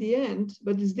complicated at the end,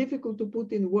 but it's difficult to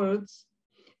put in words.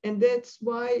 And that's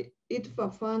why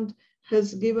IDFA Fund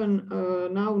has given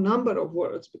now number of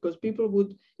words, because people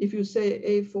would, if you say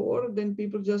A4, then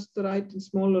people just write in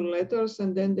smaller letters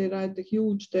and then they write the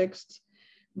huge text.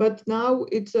 But now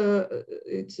it's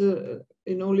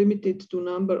limited to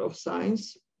number of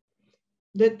signs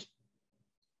that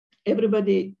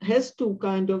everybody has to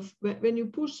kind of, when you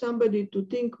push somebody to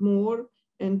think more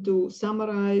and to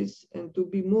summarize and to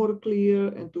be more clear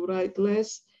and to write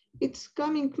less, it's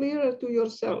coming clearer to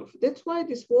yourself. That's why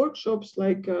these workshops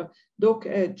like Doc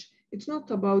Edge, it's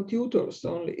not about tutors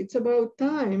only. It's about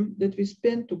time that we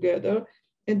spend together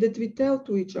and that we tell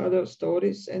to each other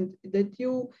stories, and that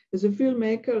you as a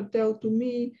filmmaker tell to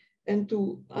me and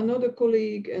to another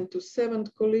colleague and to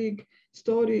seventh colleague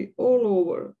story all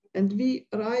over. And we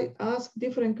ask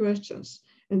different questions.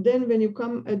 And then when you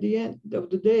come at the end of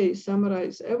the day,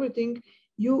 summarize everything,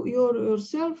 you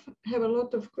yourself have a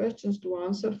lot of questions to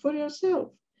answer for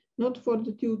yourself, not for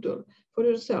the tutor, for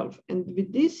yourself. And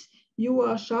with this, you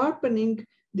are sharpening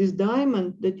this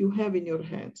diamond that you have in your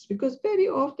hands, because very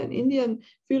often Indian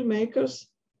filmmakers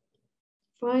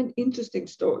find interesting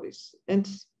stories, and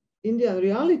Indian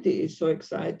reality is so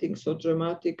exciting, so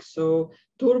dramatic, so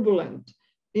turbulent.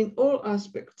 in all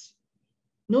aspects,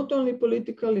 not only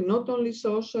politically, not only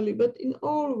socially, but in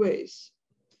all ways.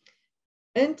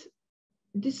 And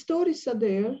the stories are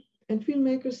there, and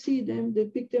filmmakers see them, they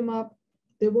pick them up,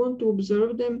 they want to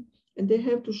observe them, and they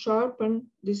have to sharpen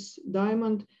this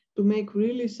diamond to make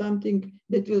really something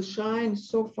that will shine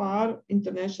so far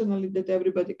internationally that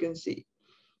everybody can see.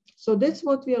 So that's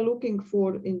what we are looking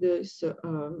for in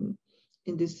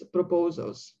these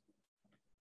proposals.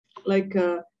 Like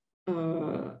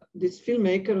this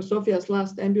filmmaker, Sofia's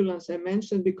Last Ambulance, I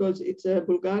mentioned because it's a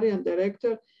Bulgarian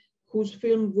director whose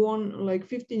film won like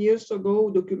 15 years ago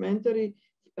documentary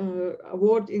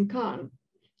award in Cannes.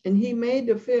 And he made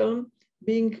a film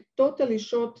being totally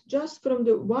shot just from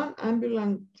the one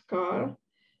ambulance car.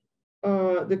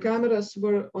 The cameras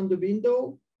were on the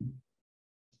window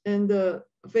and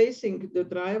facing the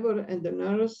driver and the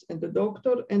nurse and the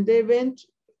doctor. And they went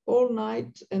all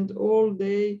night and all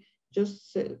day,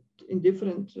 just in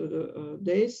different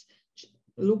days,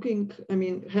 looking,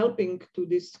 helping to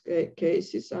these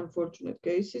cases, unfortunate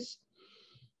cases,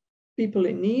 people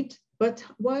in need. But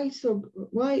why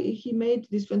he made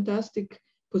this fantastic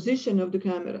position of the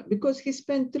camera? Because he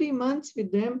spent 3 months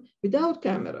with them without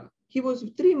camera. He was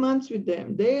 3 months with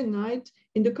them, day and night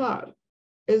in the car,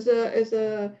 as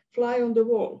a fly on the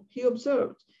wall. He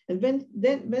observed. And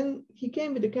when he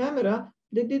came with the camera,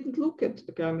 they didn't look at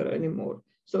the camera anymore.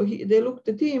 So they looked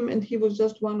at him and he was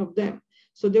just one of them.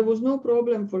 So there was no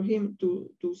problem for him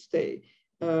to stay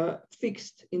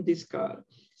fixed in this car.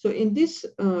 So in this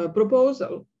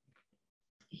proposal,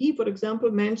 he, for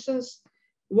example, mentions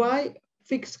why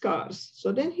fixed cars.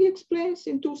 So then he explains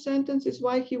in 2 sentences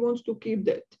why he wants to keep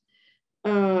that.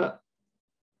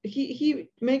 He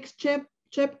makes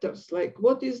chapters, like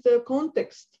what is the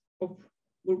context of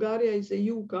Bulgaria is a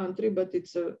EU country, but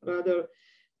it's a rather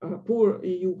poor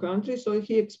EU country. So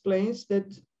he explains that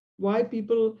why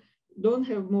people don't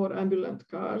have more ambulance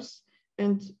cars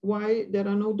and why there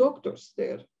are no doctors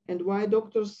there, and why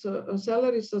doctors'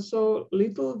 salaries are so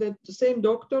little that the same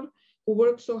doctor who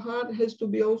works so hard has to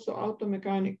be also auto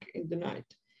mechanic in the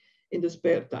night, in the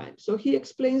spare time. So he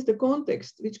explains the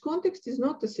context, which context is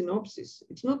not a synopsis.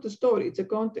 It's not a story, it's a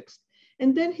context.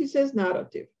 And then he says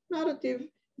narrative. Narrative,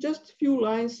 just few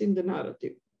lines in the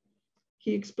narrative.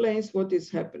 He explains what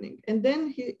is happening. And then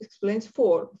he explains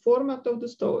format of the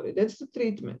story. That's the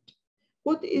treatment.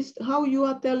 How you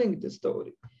are telling the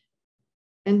story.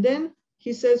 And then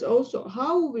he says also,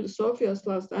 how will Sofia's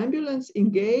Last Ambulance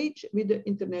engage with the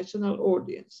international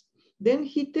audience? Then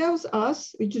he tells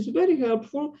us, which is very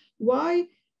helpful,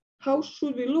 how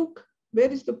should we look?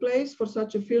 Where is the place for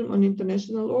such a film on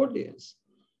international audience?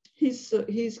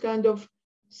 He's kind of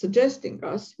suggesting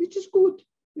us, which is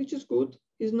good.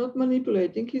 He's not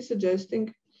manipulating, he's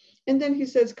suggesting. And then he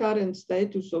says current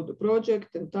status of the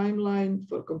project and timeline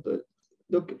for complete.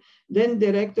 Then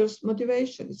director's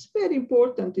motivation. It's very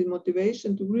important in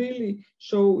motivation to really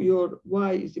show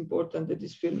why it's important that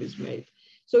this film is made.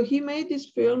 So he made this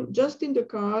film just in the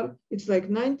car. It's like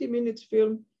 90 minutes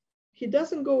film. He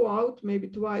doesn't go out, maybe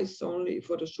twice only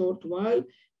for a short while.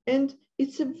 And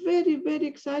it's a very, very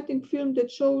exciting film that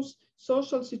shows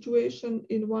social situation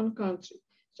in one country.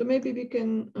 So maybe we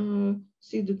can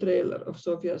see the trailer of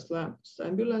Sofia's Last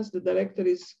Ambulance. The director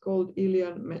is called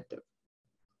Ilian Metev.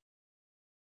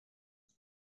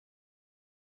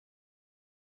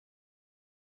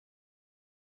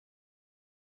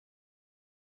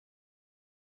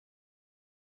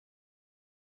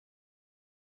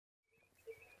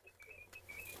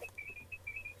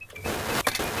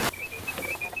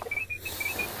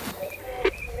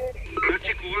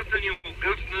 Колата ни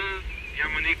огъвна,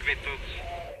 няма никакви точки.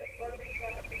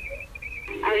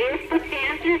 А вие с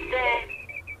пациент ли сте?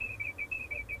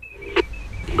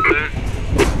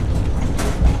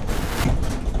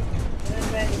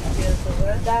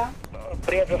 Да.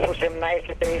 Прието в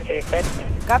 18:35.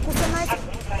 Как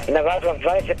 18? На вас в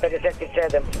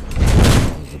 20:57.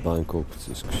 Забавен колкото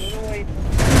си искаш.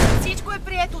 Всичко е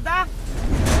прието, да.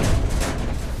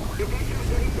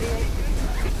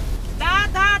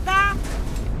 Да.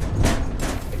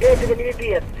 Гледайте да не ви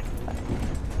бият.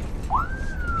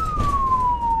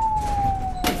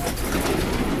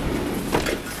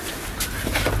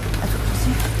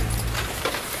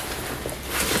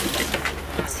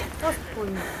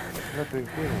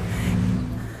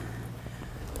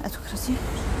 Ето, краси.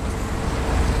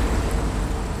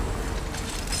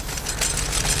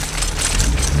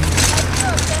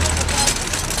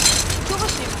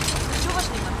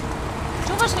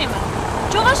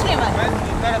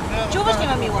 Чуваш ли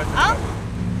ме, мило? А?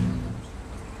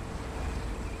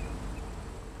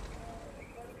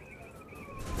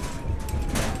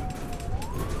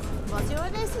 What you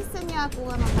always си се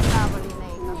някога на такава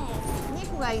линейка?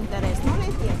 Никога е интересно ли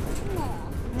ти е?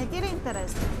 Не ти ли е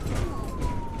интересно?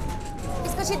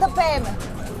 Искаш ли да пееме?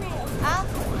 А?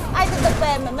 Айде да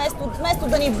пееме, вместо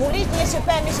да ни боли, ние ще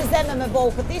пеем и ще вземеме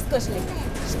болката. Искаш ли?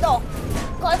 Що?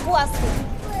 Кой клас си?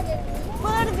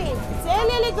 Първи!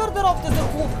 Целият ли гардероб те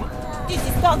захлупи? Ти си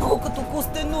станал като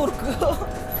костенурка.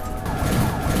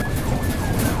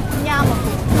 Няма.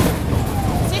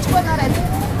 Всичко е наред.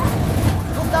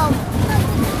 Готово.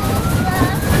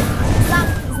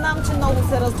 Знам, че много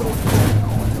се разруси.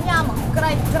 Няма.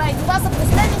 Край. Това са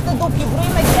последните дупки.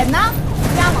 Броиме ги. Една.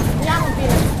 Няма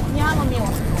билет. Няма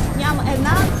милост. Няма.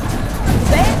 Една.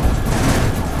 Две.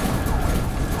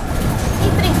 И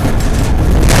три.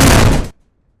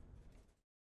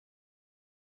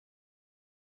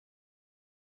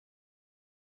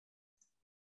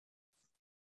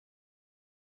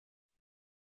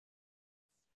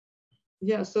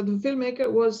 Yeah, so the filmmaker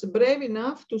was brave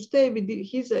enough to stay with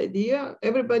his idea.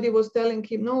 Everybody was telling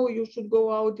him, no, you should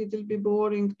go out, it will be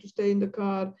boring to stay in the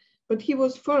car. But he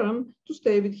was firm to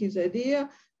stay with his idea.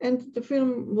 And the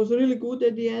film was really good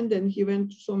at the end. And he went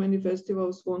to so many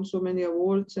festivals, won so many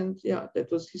awards. And yeah,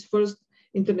 that was his first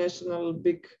international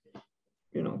big,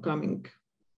 coming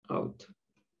out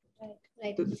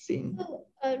to the scene. So,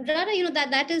 Rada,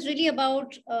 that is really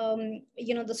about,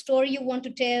 the story you want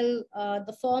to tell,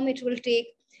 the form it will take.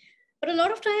 But a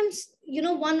lot of times,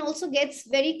 one also gets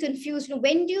very confused.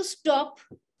 When do you stop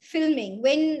filming?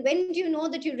 When do you know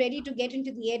that you're ready to get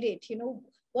into the edit?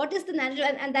 What is the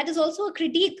narrative? And that is also a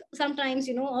critique sometimes,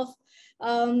 of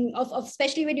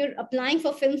especially when you're applying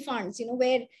for film funds,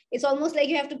 where it's almost like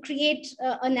you have to create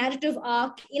a narrative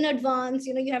arc in advance.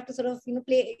 You have to sort of,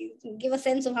 give a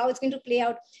sense of how it's going to play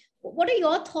out. What are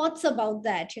your thoughts about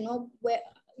that?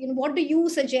 What do you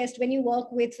suggest when you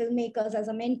work with filmmakers as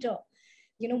a mentor?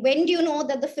 When do you know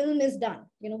that the film is done?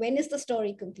 When is the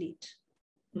story complete?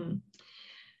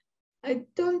 I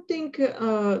don't think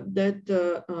that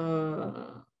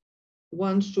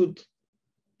one should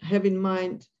have in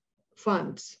mind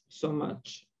funds so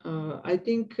much. I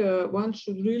think one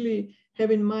should really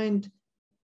have in mind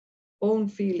own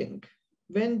feeling.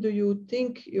 When do you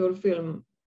think your film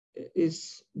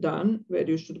is done, where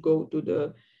you should go to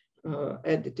the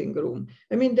editing room?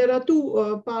 I mean, there are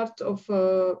two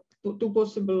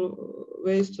possible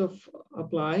ways of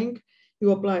applying.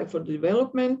 You apply for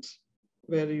development,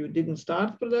 where you didn't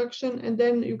start production, and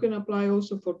then you can apply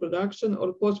also for production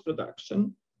or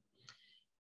post-production.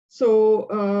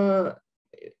 So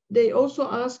they also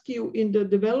ask you in the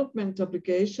development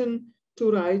application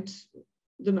to write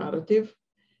the narrative.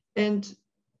 And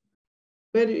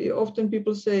very often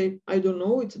people say, I don't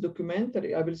know, it's a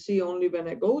documentary. I will see only when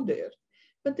I go there.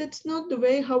 But that's not the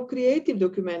way how creative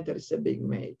documentaries are being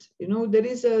made. There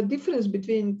is a difference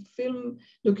between film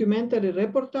documentary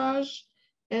reportage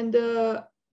and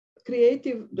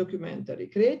creative documentary.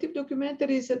 Creative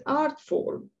documentary is an art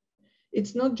form.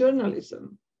 It's not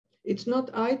journalism. It's not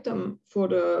item for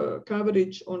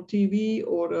coverage on TV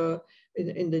or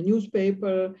in the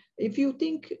newspaper. If you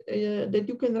think that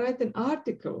you can write an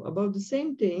article about the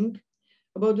same thing,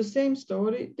 about the same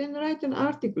story, then write an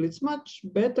article. It's much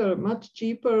better, much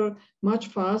cheaper, much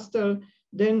faster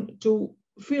than to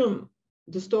film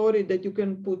the story that you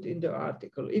can put in the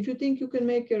article. If you think you can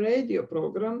make a radio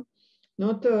program,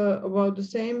 not about the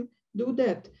same, do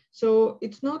that. So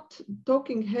it's not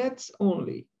talking heads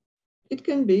only. It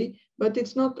can be, but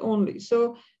it's not only.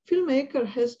 So filmmaker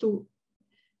has to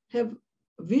have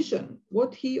vision,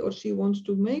 what he or she wants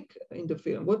to make in the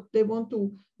film, what they want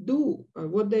to do,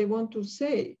 what they want to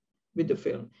say with the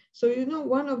film. So,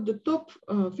 one of the top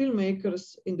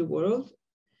filmmakers in the world,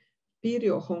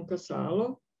 Pirjo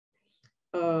Honkasalo,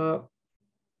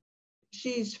 she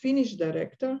is Finnish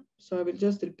director. So I will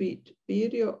just repeat,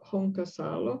 Pirjo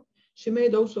Honkasalo. She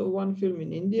made also one film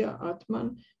in India,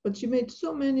 Atman, but she made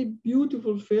so many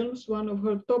beautiful films. One of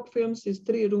her top films is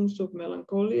 3 Rooms of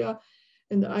Melancholia.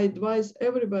 And I advise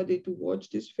everybody to watch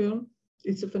this film.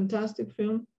 It's a fantastic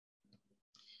film.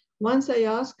 Once I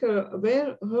asked her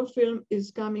where her film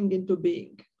is coming into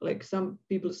being, like some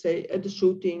people say at the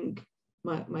shooting,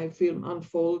 my film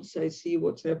unfolds, I see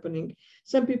what's happening.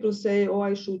 Some people say, oh,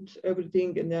 I shoot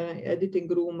everything and then editing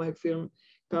room, my film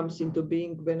comes into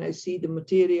being when I see the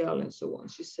material and so on.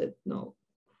 She said, no,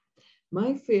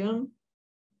 my film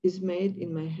is made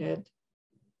in my head,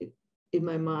 in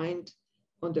my mind,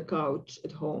 on the couch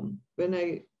at home. When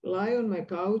I lie on my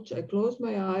couch, I close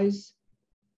my eyes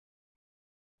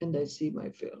and I see my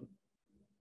film.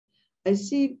 I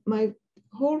see my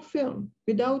whole film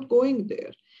without going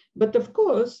there. But of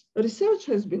course, research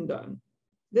has been done.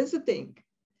 That's the thing.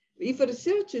 If a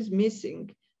research is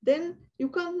missing, then you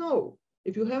can't know.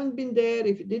 If you haven't been there,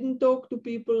 if you didn't talk to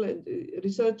people, and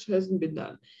research hasn't been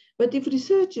done. But if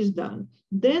research is done,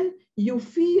 then you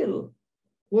feel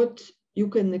what you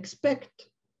can expect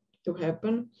to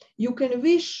happen. You can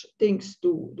wish things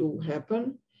to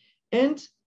happen, and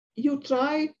you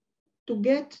try to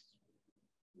get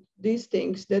these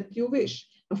things that you wish.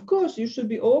 Of course, you should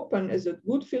be open as a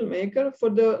good filmmaker for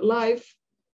the life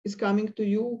is coming to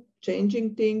you,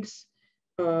 changing things,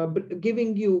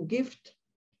 giving you gift.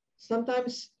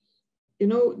 Sometimes, you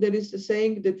know, there is a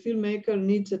saying that filmmaker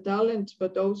needs a talent,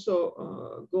 but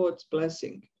also God's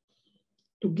blessing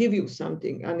to give you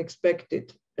something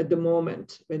unexpected at the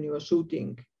moment when you are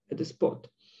shooting at the spot.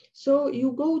 So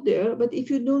you go there, but if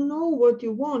you don't know what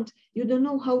you want, you don't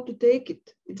know how to take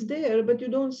it. It's there, but you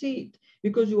don't see it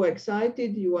because you are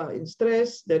excited, you are in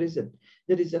stress. There is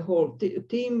a whole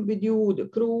team with you, the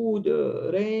crew,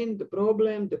 the rain, the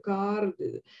problem, the car,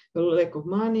 the lack of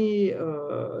money,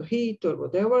 heat or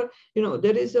whatever. You know,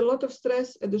 there is a lot of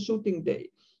stress at the shooting day.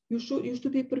 You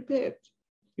should be prepared.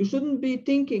 You shouldn't be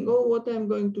thinking, oh, what I'm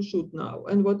going to shoot now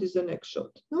and what is the next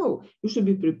shot. No, you should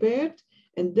be prepared,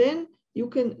 and then you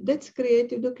can, that's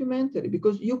creative documentary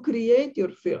because you create your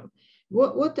film.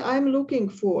 What I'm looking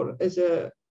for as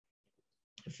a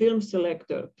film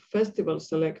selector, festival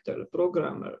selector,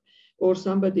 programmer, or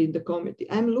somebody in the committee,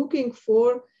 I'm looking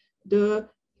for the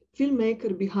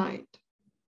filmmaker behind.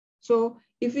 So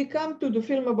if we come to the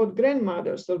film about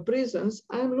grandmothers or prisons,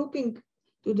 I'm looking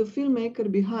to the filmmaker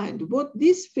behind what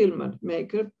this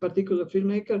filmmaker, particular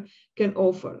filmmaker, can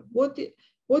offer.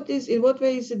 In what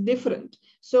way is it different?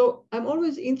 So I'm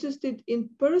always interested in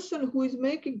person who is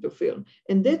making the film.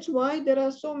 And that's why there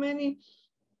are so many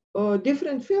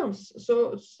different films,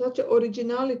 so such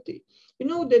originality. You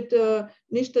know that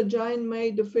Nishta Jain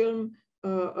made the film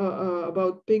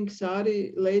about pink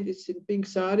sari, ladies in pink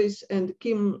saris, and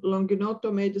Kim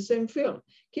Longinotto made the same film.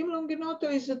 Kim Longinotto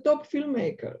is a top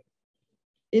filmmaker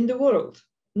in the world,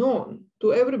 known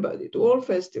to everybody, to all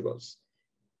festivals.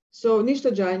 So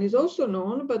Nishta Jain is also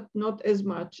known, but not as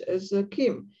much as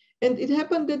Kim. And it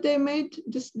happened that they made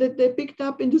this, that they picked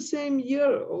up in the same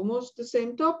year, almost the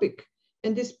same topic.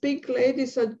 And these pink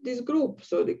ladies are this group,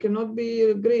 so they cannot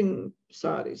be green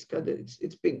saris, because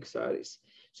it's pink saris.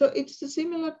 So it's a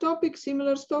similar topic,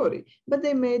 similar story, but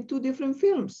they made two different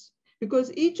films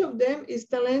because each of them is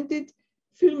talented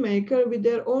filmmaker with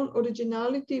their own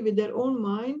originality, with their own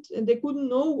mind, and they couldn't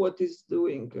know what is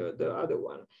doing the other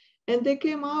one. And they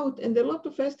came out, and a lot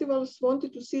of festivals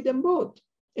wanted to see them both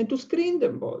and to screen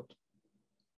them both.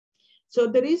 So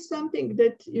there is something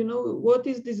that, you know, what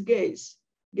is this gaze?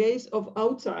 Gaze of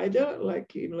outsider, like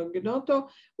Kim Longinotto,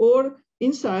 or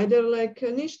insider, like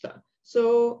Nishta.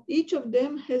 So each of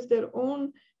them has their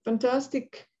own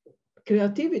fantastic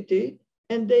creativity,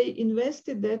 and they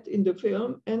invested that in the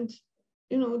film, and,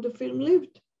 you know, the film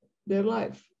lived their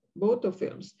life, both of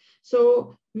films.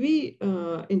 So we,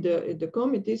 in the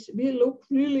committees, we look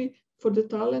really for the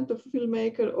talent of the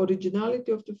filmmaker,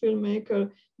 originality of the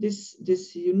filmmaker,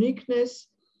 this uniqueness,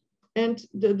 and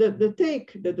the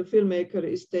take that the filmmaker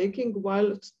is taking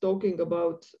while talking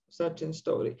about such a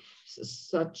story,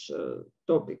 such a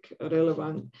topic,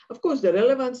 relevant. Of course, the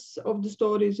relevance of the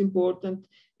story is important.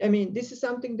 I mean, this is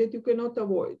something that you cannot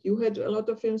avoid. You had a lot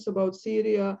of films about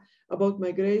Syria, about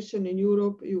migration in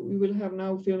Europe. You will have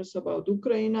now films about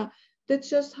Ukraine. That's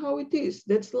just how it is.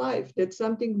 That's life. That's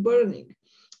something burning.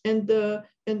 And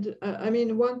I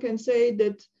mean, one can say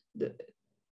that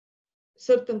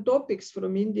certain topics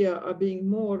from India are being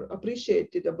more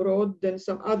appreciated abroad than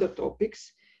some other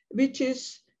topics, which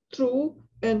is true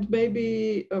and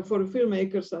maybe for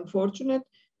filmmakers unfortunate,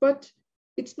 but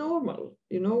it's normal,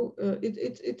 you know.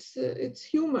 It's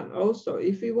human also.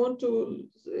 If we want to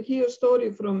hear a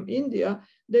story from India,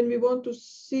 then we want to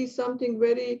see something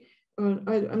very.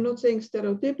 I'm not saying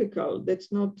stereotypical.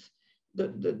 That's not.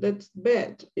 That's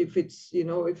bad. If it's, you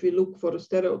know, if we look for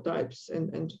stereotypes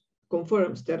and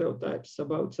confirm stereotypes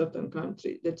about certain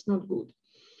country, that's not good.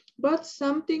 But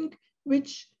something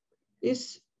which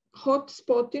is hot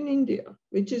spot in India,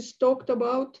 which is talked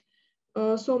about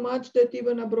so much that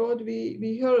even abroad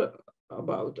we hear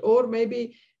about, or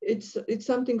maybe it's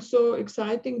something so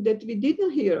exciting that we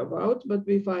didn't hear about, but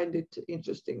we find it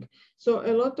interesting. So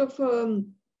a lot of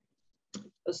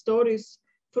stories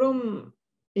from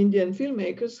Indian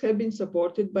filmmakers have been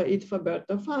supported by IDFA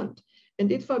Bertha Fund. And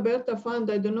IDFA Bertha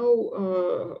Fund, I don't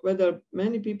know whether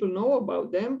many people know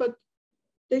about them, but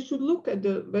they should look at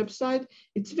the website.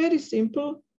 It's very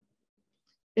simple.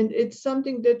 And it's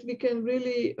something that we can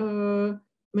really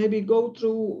maybe go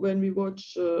through when we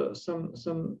watch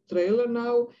some trailer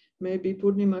now. Maybe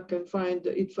Purnima can find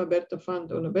the IDFA Bertha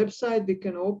Fund on a website. We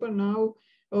can open now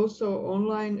also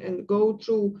online and go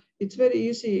through. It's very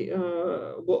easy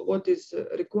what is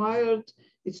required.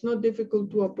 It's not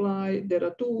difficult to apply. There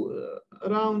are 2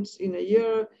 rounds in a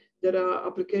year. There are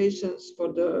applications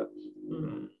for the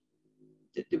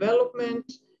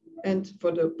development and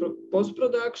for the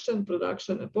post-production,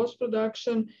 production and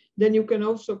post-production. Then you can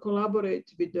also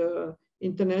collaborate with the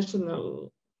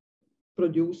international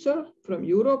producer from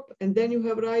Europe, and then you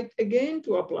have right again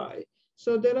to apply.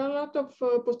 So there are a lot of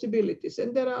possibilities,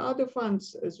 and there are other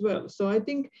funds as well. So I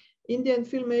think Indian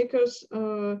filmmakers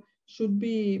should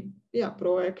be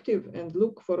proactive and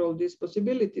look for all these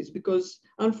possibilities, because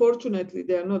unfortunately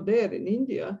they are not there in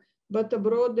India, but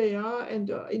abroad they are,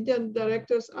 and Indian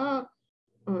directors are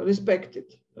respected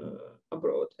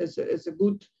abroad as a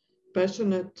good,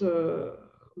 passionate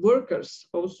workers.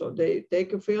 Also, they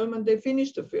take a film and they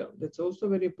finish the film. That's also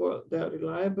very important. They are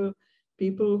reliable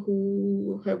people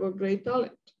who have a great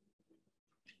talent.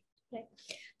 Right.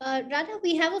 Rada,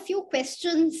 we have a few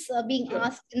questions being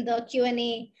asked in the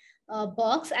Q&A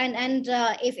box, and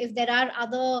if there are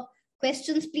other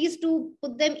questions, please do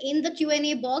put them in the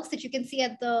Q&A box that you can see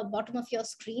at the bottom of your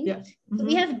screen. Yeah. So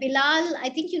we have Bilal. I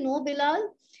think you know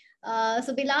Bilal.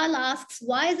 So Bilal asks,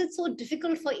 why is it so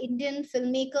difficult for Indian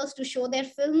filmmakers to show their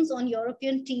films on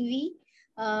European TV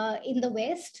in the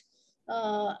West,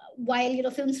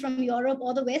 while films from Europe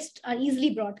or the West are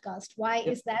easily broadcast? Why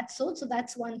is that so? So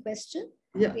that's one question.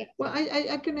 Yeah. Well,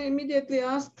 I can immediately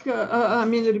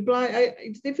reply.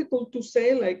 It's difficult to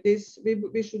say like this.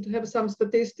 We should have some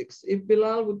statistics. If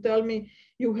Bilal would tell me,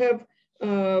 you have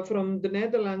from the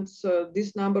Netherlands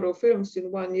this number of films in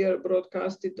 1 year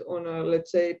broadcasted on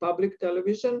let's say public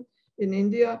television in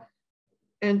India,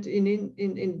 and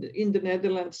in the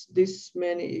Netherlands this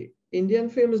many Indian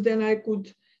films, then I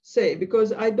could say,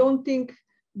 because I don't think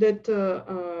that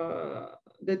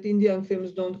that Indian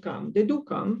films don't come. They do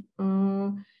come.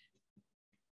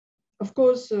 Of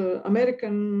course,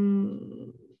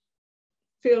 American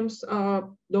films are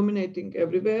dominating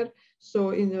everywhere. So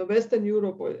in Western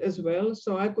Europe as well.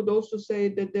 So I could also say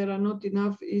that there are not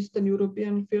enough Eastern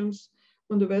European films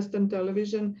on the Western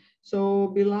television. So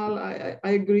Bilal, I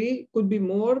agree, could be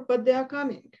more, but they are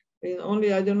coming.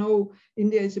 Only, I don't know,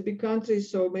 India is a big country,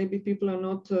 so maybe people are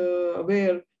not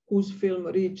aware whose film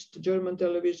reached German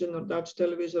television or Dutch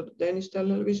television or Danish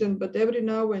television. But every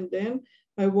now and then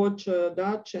I watch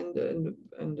Dutch and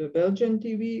Belgian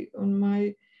TV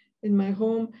in my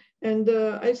home, and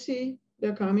I see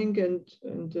they're coming, and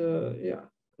yeah,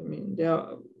 I mean they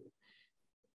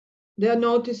are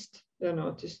noticed. They're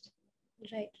noticed.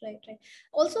 Right.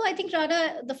 Also, I think,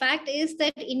 Rada, the fact is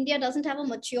that India doesn't have a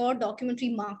mature documentary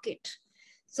market.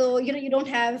 So you don't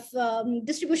have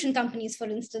distribution companies, for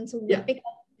instance, who will pick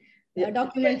up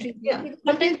documentaries.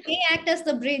 Sometimes they act as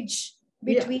the bridge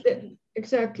between.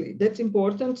 Exactly, that's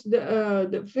important.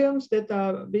 The films that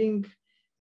are being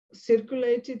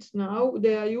circulated now,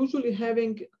 they are usually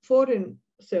having foreign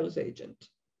sales agent,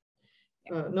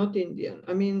 not Indian.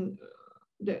 I mean,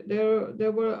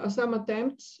 there were some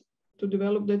attempts to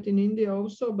develop that in India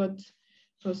also, but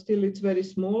still it's very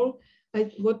small.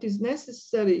 What is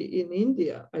necessary in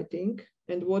India, I think,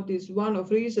 and what is one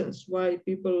of reasons why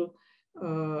people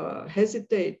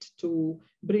hesitate to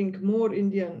bring more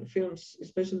Indian films,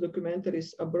 especially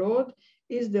documentaries, abroad,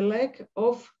 is the lack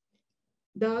of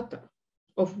data,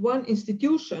 of one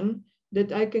institution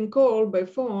that I can call by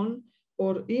phone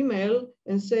or email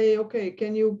and say, okay,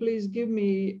 can you please give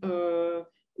me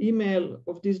email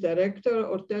of this director,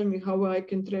 or tell me how I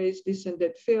can trace this and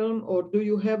that film, or do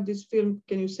you have this film?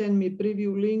 Can you send me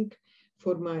preview link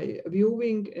for my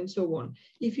viewing, and so on.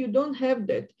 If you don't have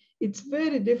that, it's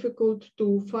very difficult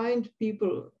to find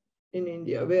people in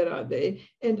India. Where are they?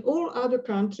 And all other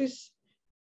countries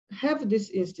have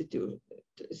this institute.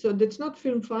 So that's not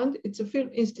Film Fund, it's a film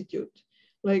institute.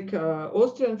 Like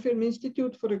Austrian Film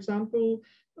Institute, for example,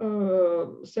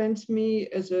 sends me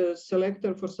as a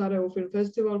selector for Sarajevo Film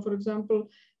Festival, for example,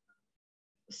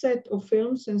 set of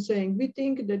films and saying, we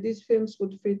think that these films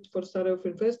would fit for Sarajevo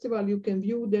Film Festival. You can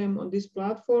view them on this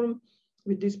platform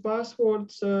with these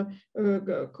passwords,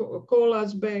 call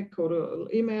us back or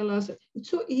email us. It's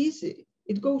so easy.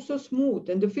 It goes so smooth,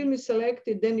 and the film is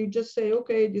selected. Then you just say,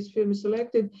 okay, this film is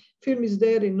selected. Film is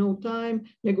there in no time.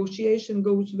 Negotiation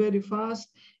goes very fast.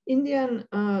 India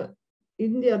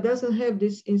doesn't have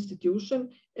this institution,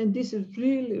 and this is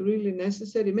really, really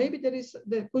necessary. Maybe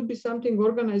there could be something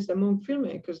organized among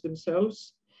filmmakers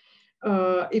themselves.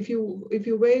 If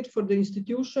you wait for the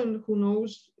institution, who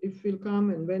knows if it will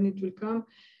come and when it will come.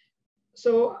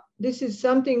 So this is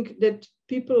something that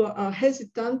people are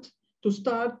hesitant to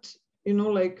start, you know,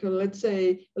 like let's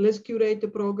say, let's curate a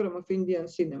program of Indian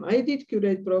cinema. I did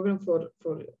curate program for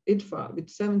IDFA with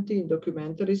 17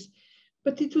 documentaries,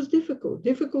 but it was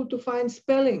difficult to find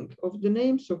spelling of the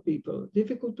names of people,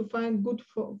 difficult to find good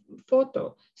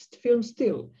photo, film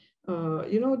still.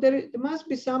 You know, there must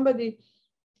be somebody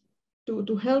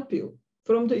to help you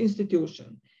from the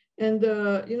institution. And,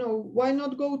 you know, why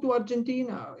not go to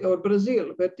Argentina or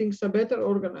Brazil, where things are better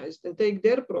organized, and take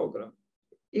their program?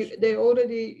 If they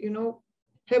already, you know,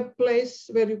 have place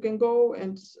where you can go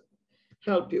and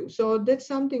help you. So that's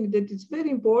something that is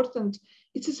very important.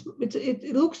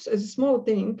 It looks as a small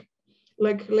thing,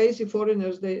 like lazy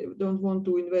foreigners, they don't want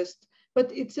to invest, but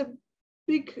it's a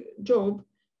big job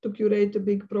to curate a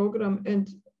big program, and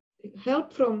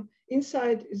help from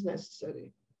inside is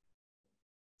necessary.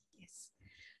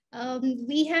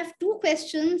 We have two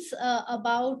questions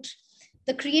about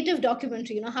the creative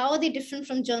documentary. You know, how are they different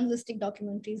from journalistic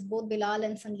documentaries? Both Bilal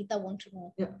and Sangeeta want to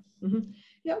know. Yeah,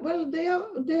 yeah. Well, they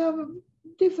are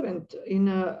different in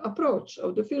approach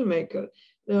of the filmmaker.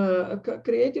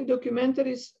 Creative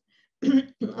documentaries,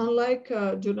 unlike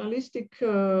journalistic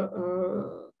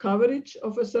coverage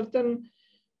of a certain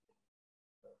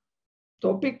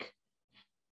topic,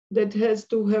 that has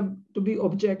to be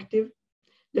objective,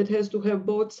 that has to have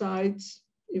both sides.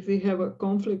 If we have a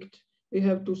conflict, we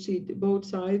have to see both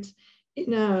sides.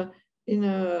 In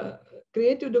a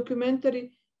creative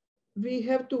documentary, we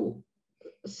have to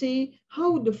see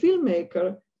how the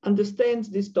filmmaker understands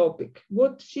this topic,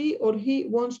 what she or he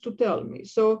wants to tell me.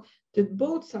 So that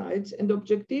both sides and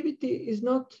objectivity is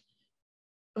not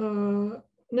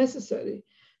necessary.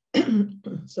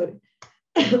 Sorry.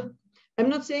 I'm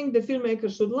not saying the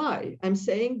filmmaker should lie. I'm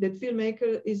saying that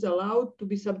filmmaker is allowed to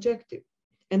be subjective.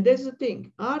 And that's the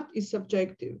thing, art is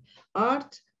subjective.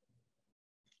 Art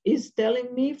is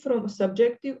telling me from a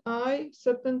subjective eye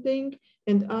certain thing,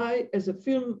 and I, as a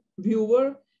film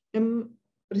viewer, am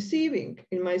receiving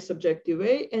in my subjective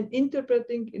way and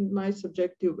interpreting in my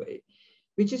subjective way,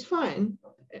 which is fine.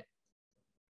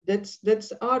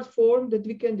 That's art form that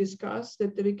we can discuss,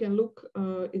 that we can look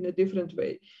in a different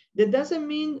way. That doesn't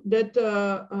mean that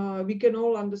we can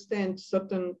all understand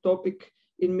certain topic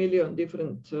in million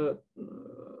different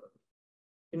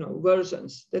you know,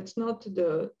 versions. That's not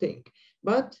the thing.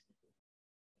 But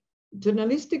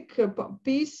journalistic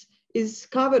piece is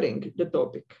covering the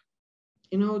topic.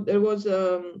 You know, there was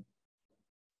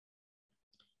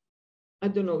I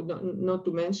don't know, not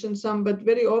to mention some, but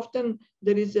very often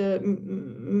there is a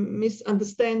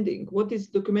misunderstanding. What is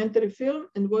documentary film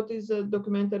and what is a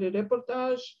documentary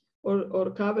reportage or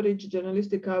coverage,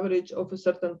 journalistic coverage of a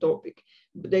certain topic?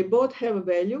 They both have a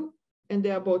value and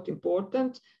they are both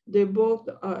important. They both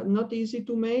are not easy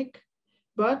to make,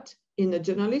 but in a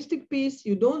journalistic piece,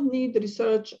 you don't need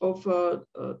research of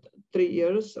 3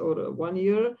 years or 1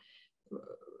 year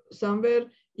somewhere.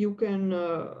 You can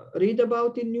read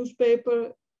about in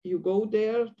newspaper. You go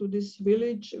there to this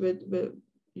village where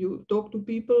you talk to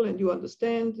people and you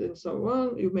understand and so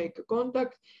on. You make a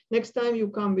contact. Next time you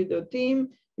come with a team,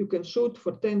 you can shoot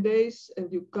for 10 days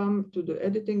and you come to the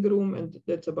editing room and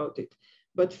that's about it.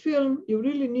 But film, you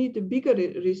really need a bigger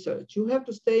research. You have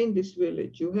to stay in this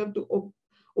village. You have to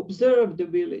observe the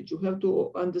village. You have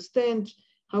to understand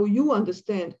how you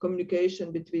understand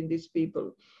communication between these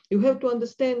people. You have to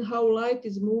understand how light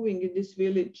is moving in this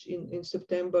village in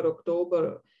September,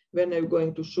 October, when I'm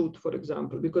going to shoot, for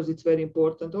example, because it's very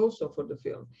important also for the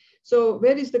film. So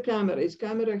where is the camera? Is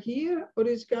camera here or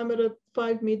is camera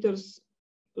 5 meters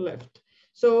left?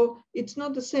 So it's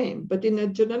not the same, but in a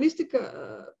journalistic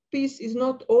piece, it's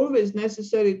not always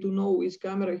necessary to know is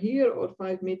camera here or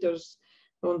 5 meters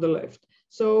on the left.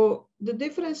 So the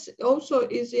difference also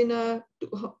is in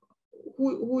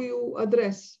who you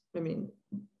address. I mean,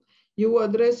 you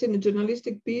address in a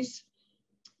journalistic piece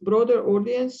broader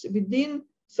audience within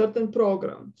certain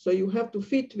program. So you have to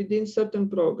fit within certain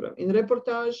program. In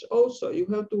reportage also, you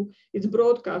have to, it's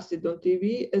broadcasted on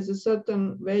TV as a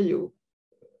certain value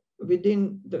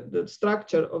within the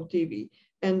structure of TV.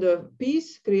 And the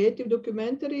piece, creative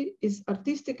documentary, is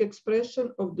artistic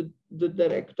expression of the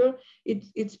director.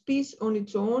 It's piece on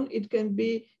its own. It can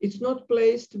be, it's not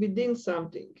placed within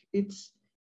something. It's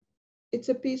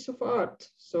a piece of art.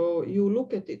 So you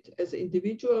look at it as an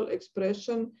individual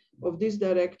expression of this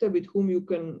director with whom you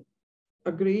can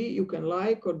agree, you can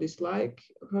like or dislike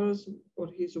hers or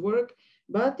his work,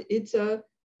 but it's a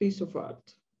piece of art.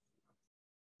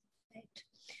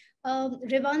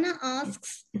 Rivana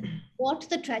asks, what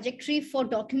the trajectory for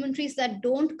documentaries that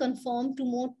don't conform to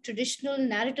more traditional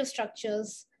narrative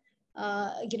structures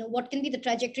what can be the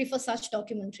trajectory for such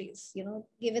documentaries,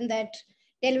 given that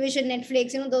television,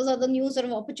 Netflix, those are the new sort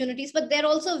of opportunities, but they're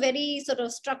also very sort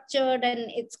of structured, and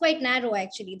it's quite narrow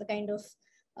actually, the kind of,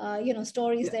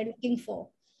 stories they're looking for.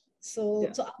 So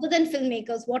other than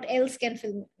filmmakers, what else can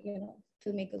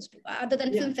filmmakers do other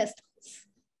than film festivals?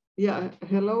 Yeah,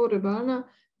 hello, Rebana,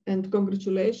 and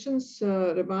congratulations.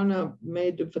 Rebana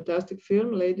made a fantastic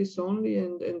film, Ladies Only,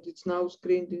 and it's now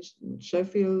screened in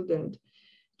Sheffield, and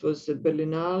it was at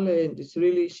Berlinale, and it's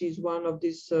really, she's one of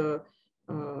these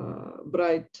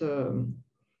bright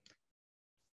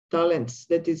talents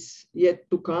that is yet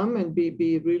to come and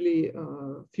be really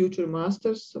future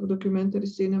masters of documentary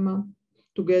cinema,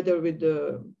 together with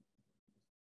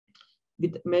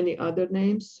many other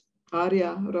names,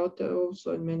 Arya Rote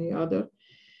also, and many other.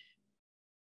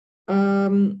 I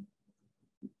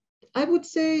would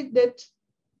say that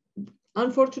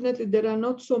unfortunately there are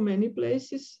not so many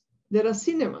places. There are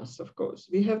cinemas, of course.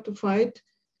 We have to fight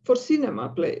for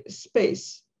cinema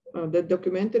space. That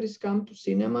documentaries come to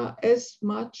cinema as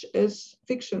much as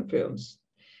fiction films.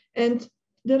 And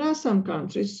there are some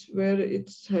countries where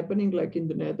it's happening, like in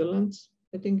the Netherlands,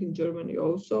 I think in Germany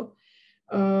also,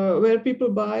 where people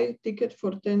buy ticket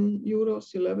for 10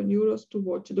 euros, 11 euros to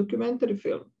watch a documentary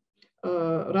film.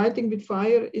 Writing with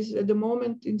Fire is at the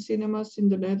moment in cinemas in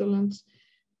the Netherlands.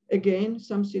 Again,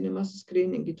 some cinemas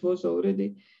screening, it was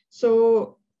already.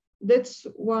 So that's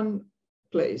one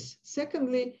place.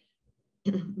 Secondly,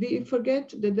 we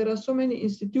forget that there are so many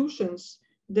institutions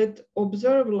that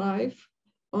observe life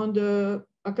on the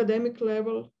academic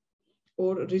level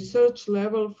or research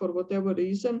level for whatever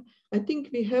reason. I think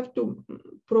we have to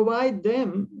provide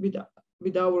them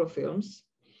with our films,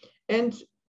 and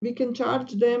we can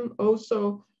charge them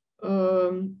also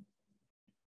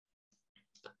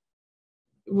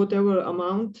whatever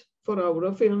amount for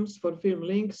our films, for film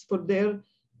links, for their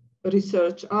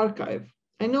research archive.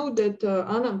 I know that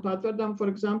Anand Patvardhan, for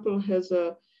example, has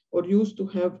or used to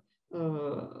have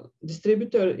a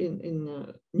distributor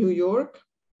in New York,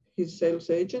 his sales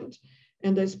agent,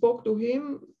 and I spoke to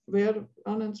him where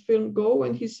Anand's film go,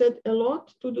 and he said a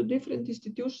lot to the different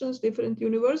institutions, different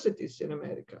universities in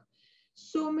America.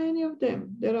 So many of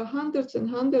them, there are hundreds and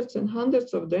hundreds and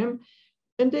hundreds of them,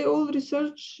 and they all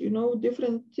research,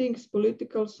 different things,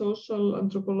 political, social,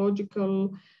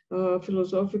 anthropological,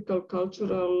 philosophical,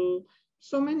 cultural,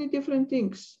 so many different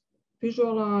things.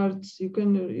 Visual arts, you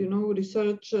can,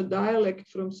 research a dialect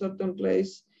from certain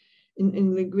place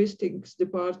in linguistics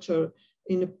departure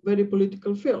in a very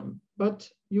political film, but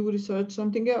you research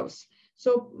something else.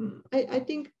 So I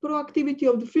think proactivity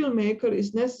of the filmmaker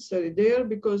is necessary there,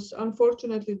 because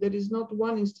unfortunately there is not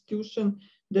one institution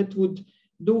that would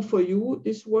do for you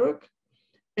this work.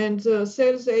 And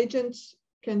sales agents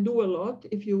can do a lot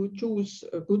if you choose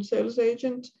a good sales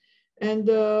agent. And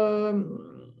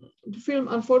the film,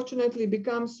 unfortunately,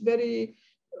 becomes very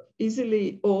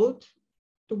easily old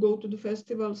to go to the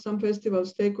festival. Some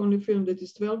festivals take only film that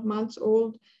is 12 months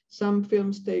old. Some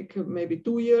films take maybe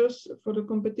 2 years for the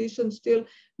competition still.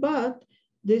 But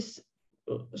this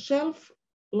shelf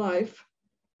life,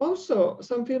 also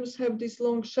some films have this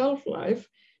long shelf life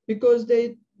because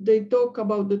they talk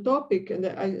about the topic. And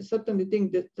I certainly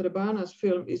think that Rebana's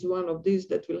film is one of these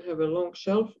that will have a long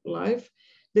shelf life,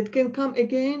 that can come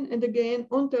again and again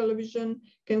on television,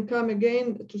 can come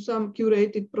again to some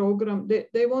curated program.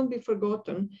 They won't be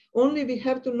forgotten. Only we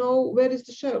have to know where is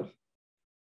the shelf.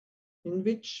 In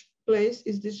which place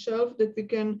is this shelf that we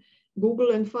can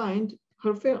Google and find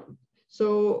her film.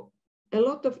 So a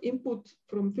lot of input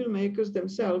from filmmakers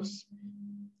themselves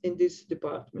in this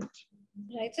department.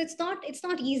 Right, so it's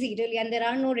not easy really, and there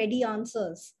are no ready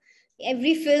answers.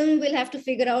 Every film will have to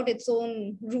figure out its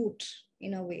own route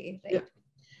in a way, right? Yeah.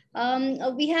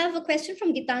 We have a question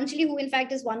from Gitanjali, who in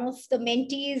fact is one of the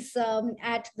mentees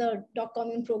at the Doc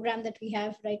Commune program that we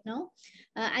have right now.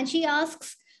 And she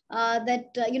asks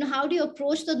that, how do you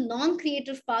approach the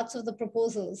non-creative parts of the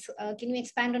proposals? Can you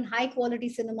expand on high quality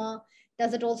cinema?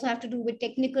 Does it also have to do with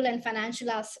technical and financial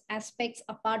aspects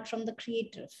apart from the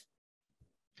creative?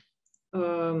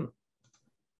 Rada,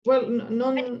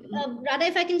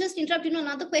 if I can just interrupt,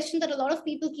 another question that a lot of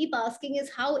people keep asking is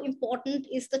how important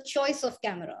is the choice of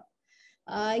camera?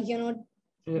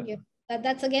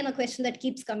 That's again a question that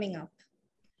keeps coming up.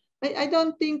 I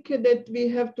don't think that we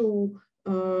have to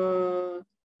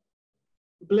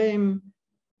blame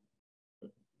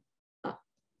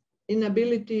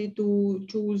inability to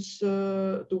choose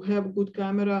to have good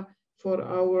camera for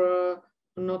our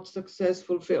not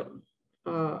successful film.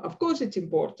 Of course, it's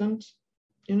important,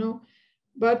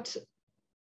 but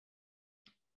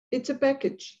it's a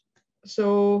package.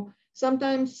 So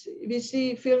Sometimes we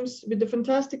see films with a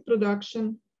fantastic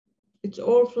production. It's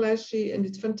all flashy and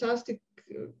it's fantastic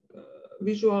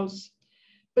visuals,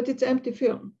 but it's empty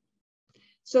film.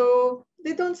 So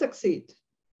they don't succeed.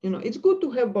 It's good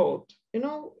to have both.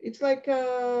 It's like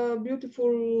a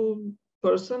beautiful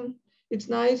person. It's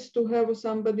nice to have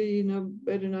somebody in a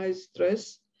very nice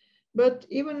dress, but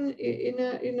even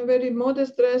in a very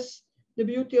modest dress, the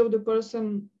beauty of the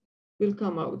person will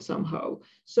come out somehow.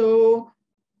 So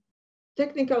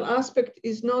technical aspect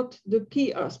is not the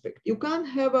key aspect. You can't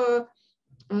have a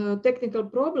technical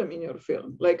problem in your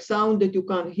film, like sound that you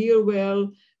can't hear well,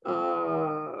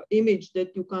 image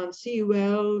that you can't see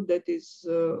well, that is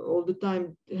all the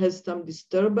time has some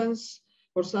disturbance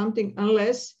or something,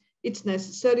 unless it's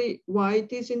necessary why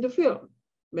it is in the film.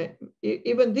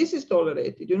 Even this is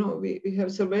tolerated. We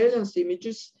have surveillance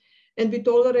images and we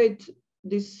tolerate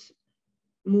this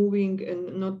moving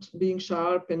and not being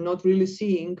sharp and not really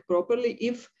seeing properly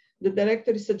if the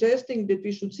director is suggesting that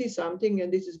we should see something,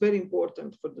 and this is very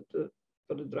important for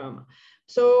the drama.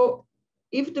 So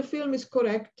if the film is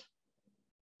correct,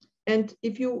 and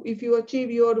if you achieve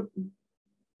your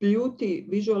beauty,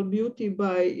 visual beauty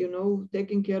by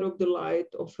taking care of the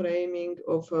light, of framing,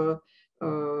 of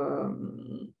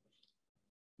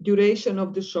duration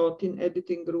of the shot in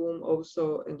editing room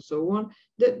also, and so on,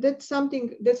 that's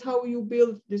how you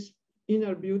build this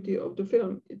inner beauty of the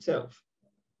film itself.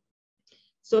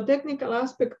 So technical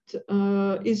aspect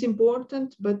is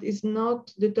important, but is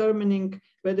not determining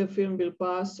whether film will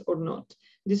pass or not.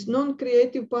 This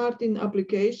non-creative part in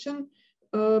application,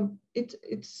 you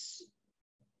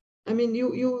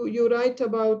write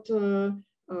about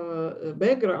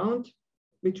background,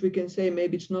 which we can say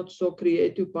maybe it's not so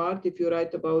creative part. If you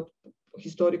write about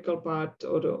historical part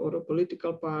or a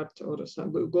political part or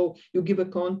you give a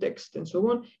context and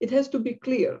so on, it has to be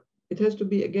clear. It has to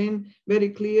be, again, very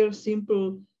clear,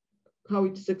 simple, how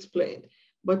it is explained.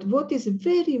 But what is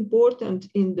very important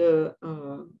in the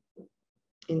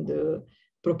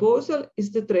proposal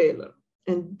is the trailer.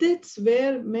 And that's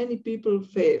where many people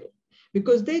fail,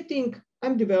 because they think,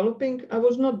 I'm developing, I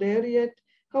was not there yet.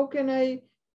 How can I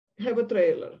have a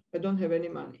trailer? I don't have any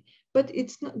money. But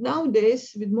it's not,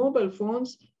 nowadays with mobile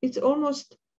phones, it's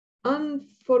almost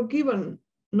unforgiven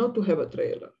not to have a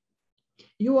trailer.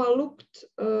 You are looked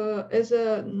as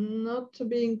a not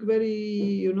being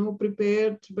very,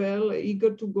 prepared, well,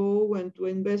 eager to go and to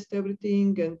invest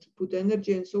everything and to put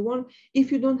energy and so on,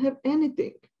 if you don't have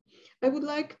anything. I would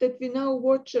like that we now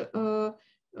watch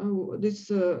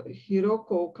this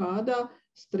Hiroko Okada's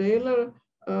trailer.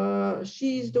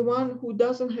 She is the one who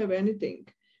doesn't have anything,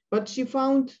 but she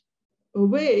found a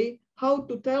way how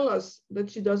to tell us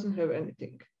that she doesn't have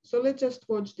anything. So let's just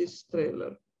watch this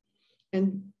trailer.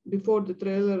 And before the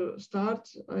trailer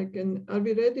starts, are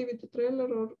we ready with the trailer,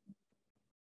 or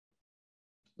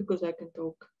because I can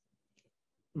talk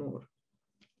more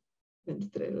when the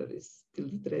trailer is, till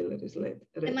the trailer is ready.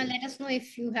 Emma, let us know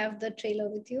if you have the trailer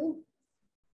with you.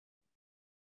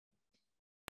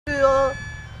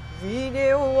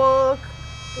 Video work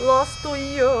last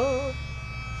year,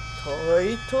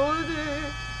 titled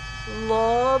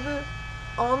Love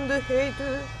and Hate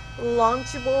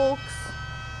Lunchbox.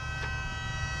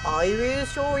 I will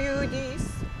show you this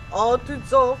at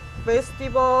the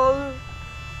festival.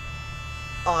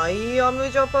 I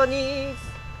am Japanese.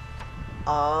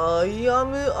 I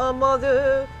am a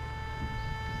mother.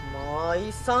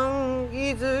 My son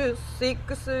is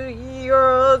 6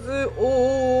 years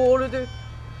old.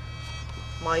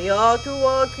 My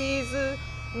artwork is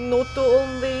not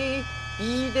only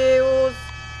videos,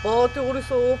 but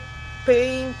also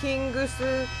paintings,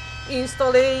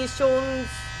 installations.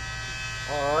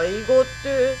 I got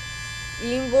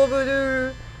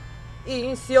involved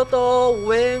in theater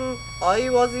when I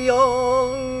was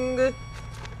young.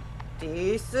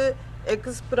 This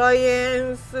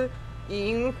experience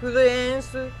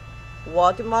influenced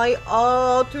what my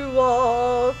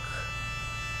artwork.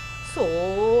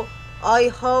 So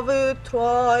I have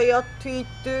tried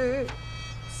it,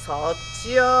 such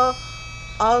a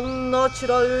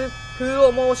unnatural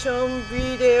promotion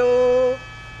video.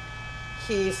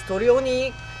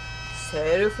 Histrionic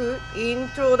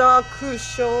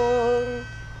self-introduction.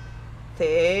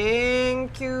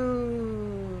 Thank you.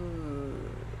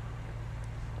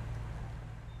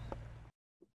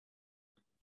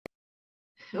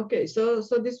 Okay, so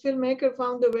this filmmaker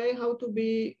found a way how to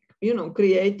be,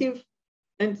 creative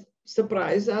and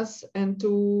surprise us, and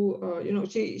to,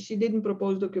 she didn't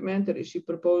propose documentary. She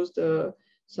proposed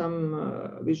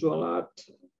some visual art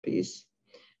piece.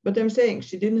 But I'm saying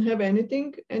she didn't have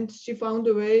anything, and she found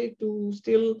a way to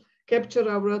still capture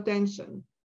our attention.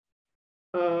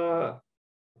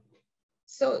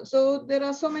 So there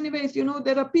are so many ways, you know,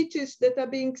 there are pitches that are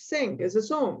being sang as a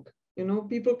song, you know,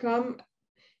 people come,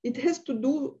 it has to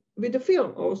do with the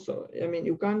film also. I mean,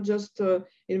 you can't just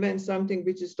invent something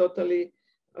which is totally,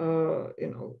 you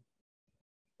know,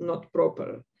 not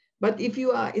proper. But if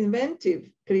you are inventive,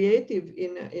 creative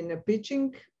in a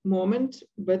pitching moment,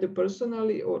 whether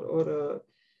personally or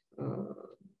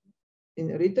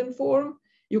in a written form,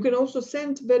 you can also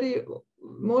send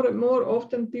more and more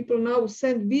often people now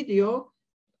send video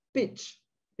pitch,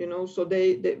 you know, so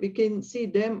we can see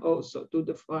them also to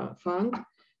the fund,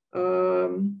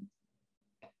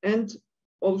 and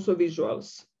also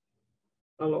visuals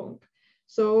along.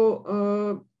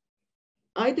 So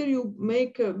either you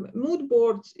make mood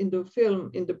boards in the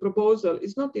film, in the proposal,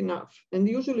 is not enough. And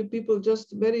usually people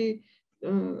just very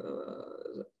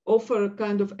offer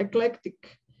kind of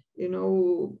eclectic, you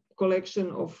know,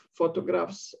 collection of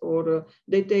photographs, or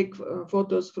they take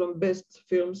photos from best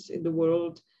films in the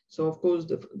world. So of course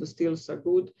the stills are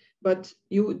good, but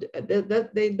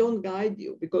they don't guide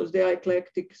you because they are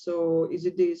eclectic. So is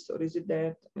it this or is it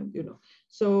that? And you know,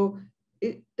 so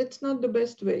that's not the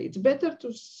best way. It's better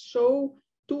to show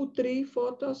 2-3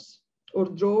 photos or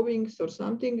drawings or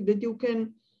something that you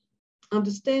can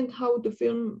understand how the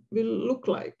film will look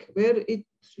like, where it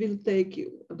will take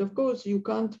you. And of course you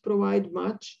can't provide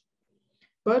much,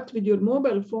 but with your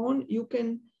mobile phone you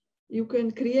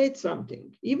can create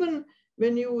something. Even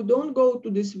when you don't go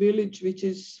to this village, which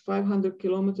is 500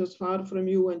 kilometers far from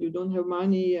you, and you don't have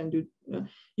money, and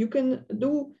you can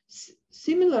do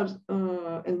similar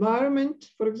environment,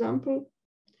 for example,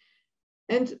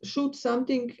 and shoot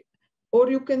something, or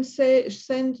you can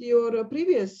send your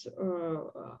previous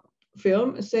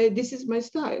film, say, this is my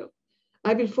style.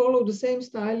 I will follow the same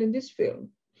style in this film.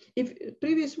 If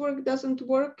previous work doesn't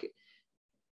work,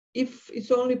 if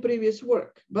it's only previous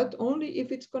work, but only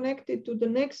if it's connected to the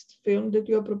next film that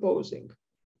you are proposing.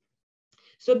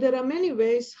 So there are many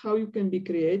ways how you can be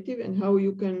creative and how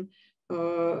you can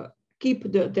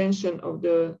keep the attention of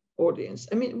the audience.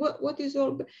 I mean, what is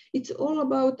all? It's all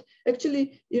about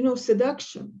actually, you know,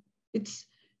 seduction.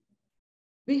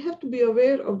 We have to be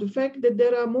aware of the fact that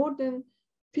there are more than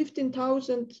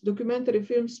 15,000 documentary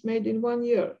films made in 1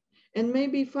 year, and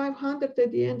maybe 500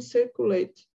 at the end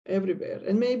circulate everywhere,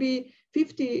 and maybe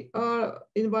 50 are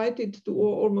invited to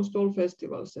almost all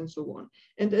festivals and so on.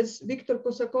 And as Viktor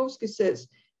Kosakowski says,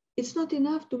 it's not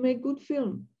enough to make good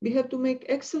film. We have to make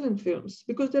excellent films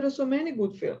because there are so many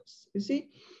good films, you see?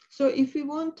 So if we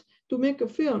want to make a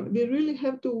film, we really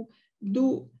have to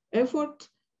do effort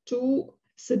to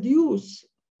seduce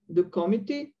the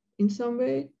committee in some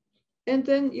way, and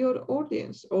then your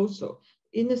audience also,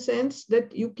 in a sense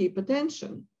that you keep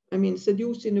attention. I mean,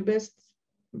 seduce in the best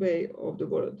way of the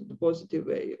word, the positive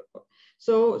way.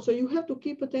 So you have to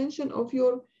keep attention of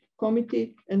your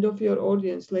committee and of your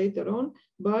audience later on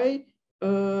by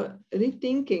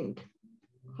rethinking,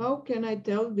 how can I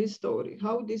tell this story?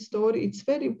 How this story, it's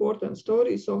very important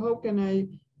story, so how can I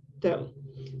tell?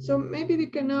 So maybe we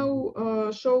can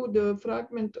now show the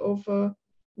fragment of,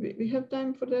 we have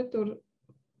time for that, or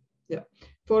yeah,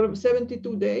 for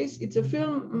 72 days. It's a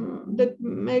film that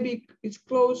maybe is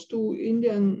close to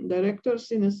Indian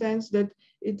directors in a sense that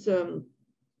it's a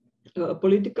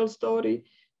political story,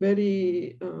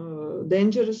 very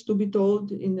dangerous to be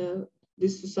told in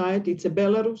this society. It's a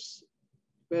Belarus,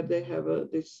 where they have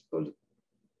this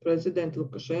President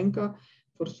Lukashenko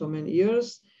for so many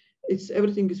years.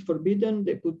 Everything is forbidden.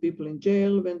 They put people in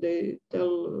jail when they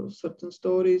tell certain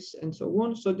stories and so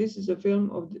on. So this is a film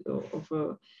of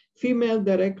a female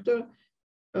director.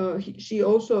 She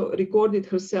also recorded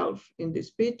herself in this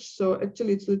pitch. So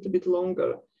actually it's a little bit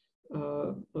longer,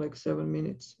 like 7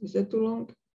 minutes. Is that too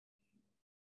long?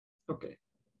 Okay.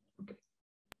 Okay.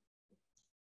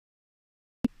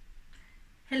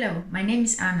 Hello, my name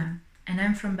is Anna, and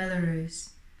I'm from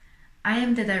Belarus. I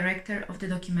am the director of the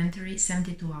documentary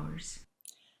 72 Hours.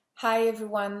 Hi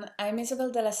everyone, I'm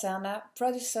Isabel de la Serna,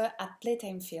 producer at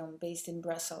Playtime Film based in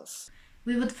Brussels.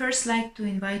 We would first like to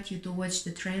invite you to watch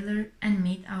the trailer and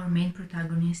meet our main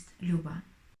protagonist, Luba.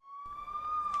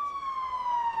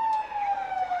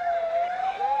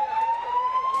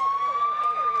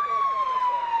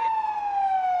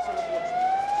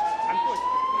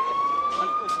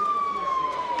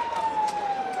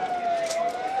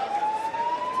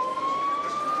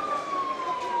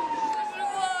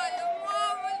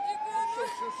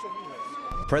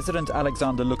 President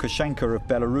Alexander Lukashenko of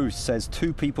Belarus says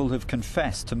 2 people have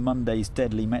confessed to Monday's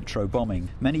deadly metro bombing.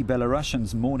 Many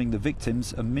Belarusians mourning the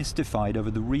victims are mystified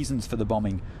over the reasons for the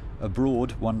bombing.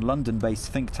 Abroad, one London-based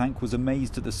think tank was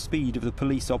amazed at the speed of the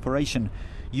police operation.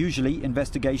 Usually,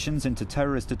 investigations into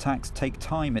terrorist attacks take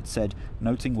time, it said,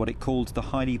 noting what it called the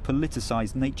highly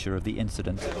politicised nature of the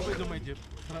incident.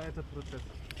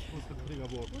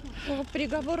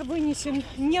 Приговор вынесен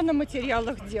не на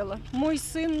материалах дела. Мой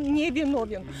сын не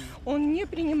виновен. Он не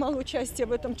принимал участие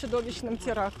в этом чудовищном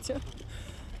теракте.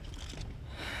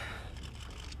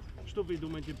 Что вы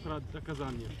думаете про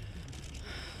наказание?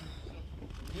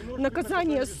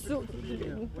 Наказание...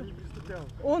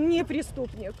 Он не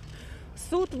преступник.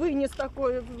 Суд вынес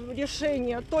такое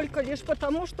решение только лишь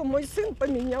потому, что мой сын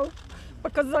поменял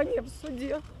показания в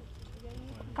суде.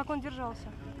 Как он держался?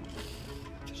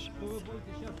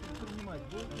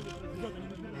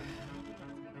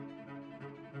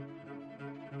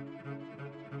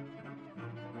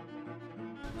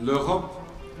 L'Europe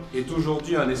est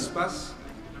aujourd'hui un espace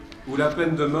où la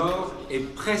peine de mort est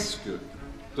presque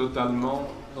totalement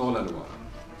hors la loi.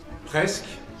 Presque,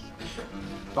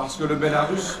 parce que le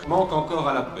Bélarus manque encore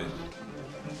à la peine.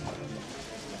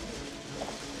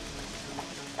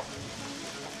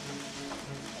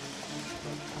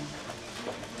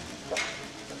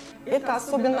 Это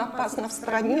особенно опасно в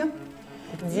стране,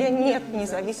 где нет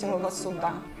независимого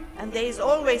суда. And there is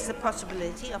always the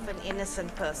possibility of an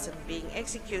innocent person being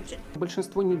executed.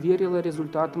 Большинство не верило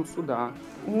результатам суда.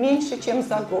 Меньше чем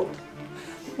за год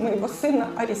моего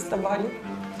сына арестовали,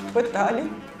 пытали,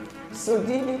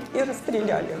 судили и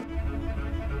расстреляли.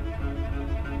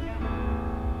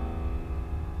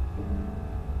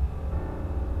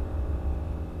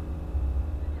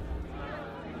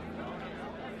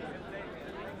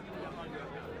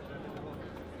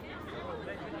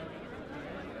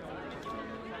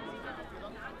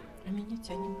 Меня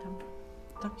тянет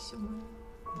там все.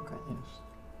 Ну, конечно.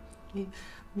 И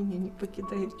меня не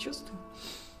покидает чувство,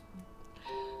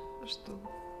 что...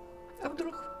 А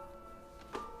вдруг?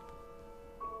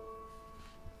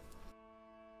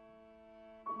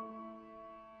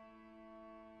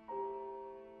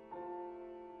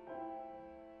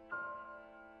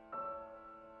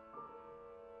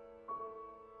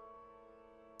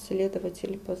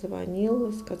 Следователь позвонил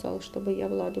и сказал, чтобы я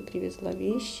Владу привезла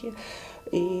вещи,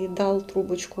 и дал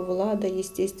трубочку Влада.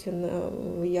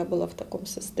 Естественно, я была в таком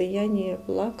состоянии,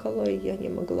 плакала, и я не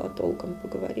могла толком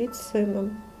поговорить с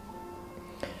сыном.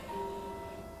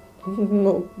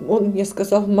 Но он мне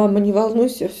сказал: мама, не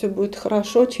волнуйся, все будет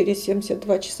хорошо, через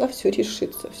 72 часа все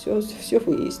решится, все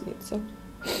выяснится.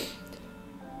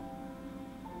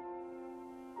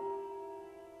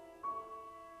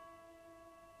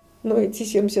 Но эти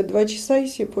 72 часа и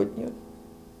сегодня.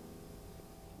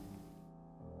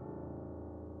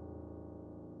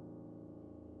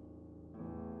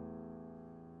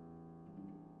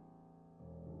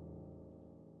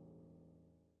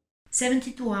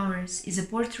 "72 Hours" is a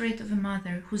portrait of a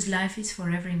mother whose life is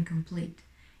forever incomplete.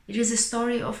 It is a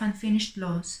story of unfinished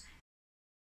loss.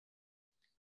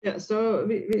 Yeah, so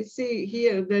we see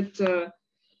here that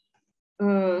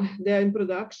they are in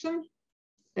production,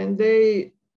 and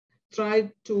they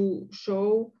try to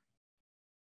show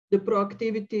the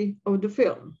proactivity of the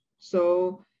film.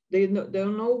 So they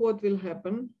don't know what will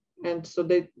happen, and so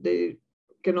they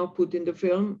cannot put in the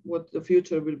film what the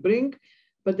future will bring,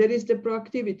 but there is the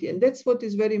proactivity, and that's what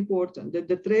is very important, that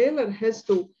the trailer has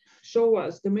to show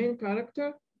us the main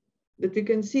character, that we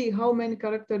can see how main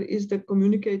character is the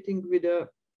communicating with the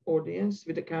audience,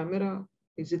 with the camera.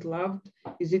 Is it loved?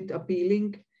 Is it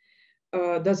appealing?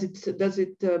 Does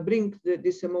it bring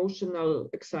this emotional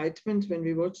excitement when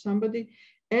we watch somebody?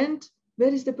 And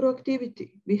where is the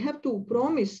proactivity? We have to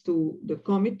promise to the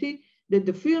committee that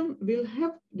the film will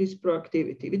have this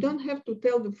proactivity. We don't have to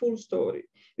tell the full story.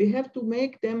 We have to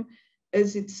make them,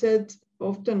 as it said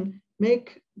often,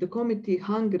 make the committee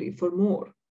hungry for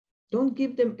more. Don't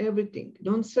give them everything.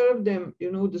 Don't serve them,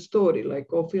 the story like,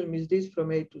 oh, film is this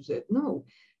from A to Z. No,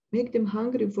 make them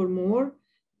hungry for more.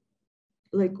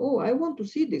 Like, oh, I want to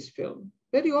see this film.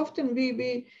 Very often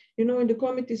we in the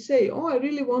committee say, oh, I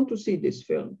really want to see this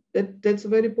film. That's a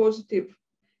very positive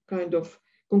kind of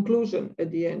conclusion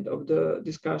at the end of the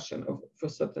discussion of a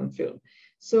certain film.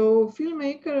 So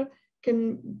filmmaker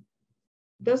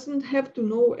doesn't have to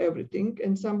know everything.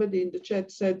 And somebody in the chat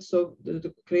said, so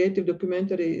the creative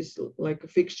documentary is like a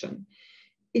fiction.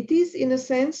 It is in a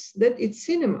sense that it's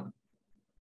cinema.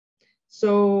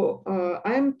 So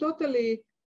I'm totally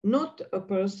not a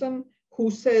person who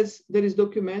says there is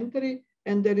documentary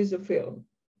and there is a film.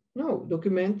 No,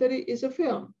 documentary is a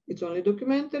film. It's only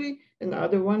documentary, and the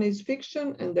other one is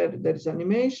fiction, and there is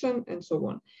animation and so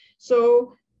on.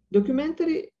 So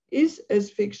documentary is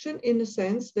as fiction in a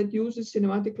sense that uses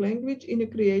cinematic language in a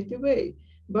creative way.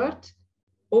 But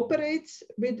operates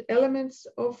with elements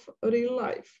of real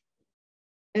life.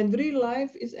 And real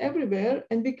life is everywhere,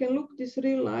 and we can look this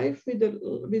real life with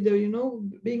the you know,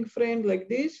 being framed like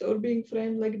this or being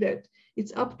framed like that.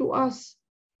 It's up to us.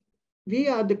 We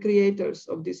are the creators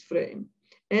of this frame.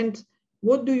 And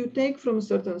what do you take from a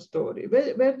certain story?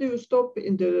 Where do you stop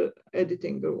in the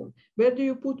editing room? Where do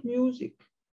you put music?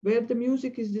 Where the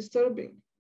music is disturbing?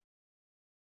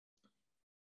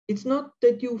 It's not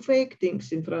that you fake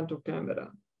things in front of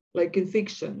camera, like in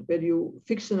fiction, where you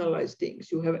fictionalize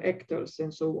things, you have actors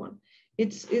and so on.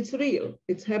 It's real,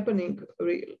 it's happening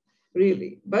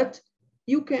really. But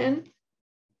you can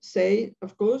say,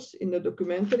 of course, in the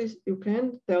documentaries, you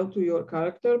can tell to your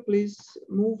character, please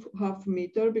move half a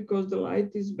meter because the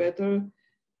light is better,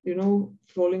 you know,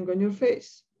 falling on your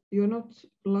face. You're not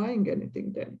lying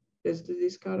anything then, as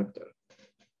this character.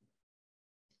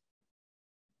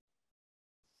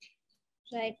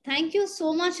 Right. Thank you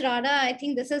so much, Rada. I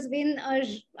think this has been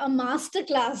a master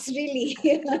class, really,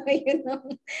 you know,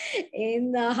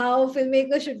 in how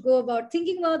filmmakers should go about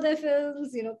thinking about their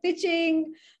films, you know,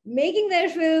 pitching, making their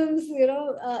films, you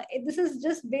know. This has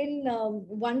just been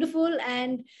wonderful.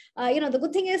 And, you know, the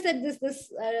good thing is that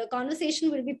this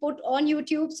conversation will be put on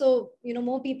YouTube, so, you know,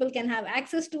 more people can have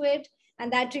access to it.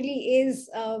 And that really is,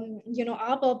 you know,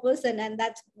 our purpose, and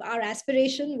that's our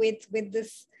aspiration with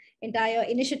this entire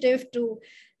initiative, to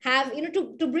have, you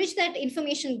know, to bridge that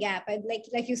information gap.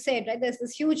 Like you said, right, there's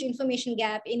this huge information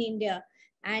gap in India.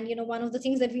 And, you know, one of the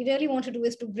things that we really want to do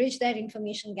is to bridge that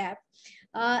information gap.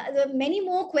 There are many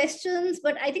more questions,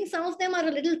 but I think some of them are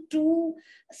a little too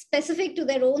specific to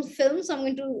their own film, so I'm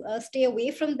going to stay away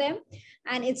from them.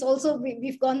 And it's also,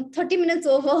 we've gone 30 minutes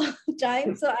over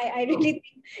time, so I really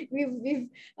think we've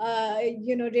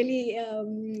you know, really,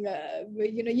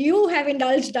 you know, you have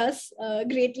indulged us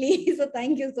greatly. So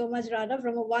thank you so much, Rada,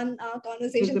 from a 1 hour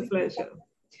conversation. It's a pleasure.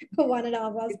 1.5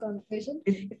 hours conversation.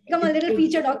 It's become a little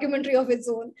feature documentary of its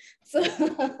own. So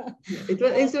it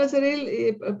was a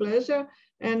real pleasure.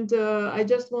 And I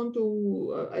just want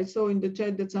to, I saw in the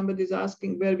chat that somebody is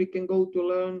asking where we can go to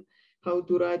learn how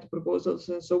to write proposals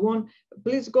and so on.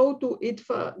 Please go to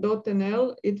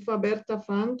idfa.nl, IDFA Bertha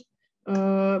Fund.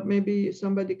 Maybe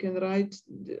somebody can write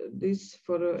this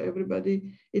for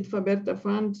everybody. IDFA Bertha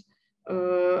Fund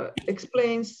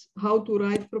explains how to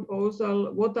write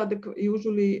proposal, what are the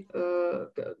usually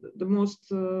the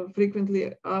most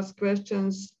frequently asked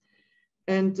questions,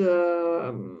 and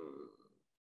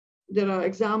there are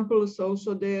examples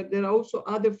also there. There are also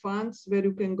other funds where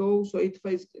you can go. So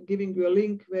IDFA is giving you a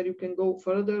link where you can go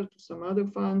further to some other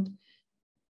fund.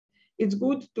 It's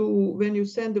good to, when you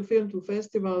send the film to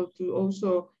festival, to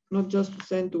also not just to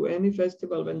send to any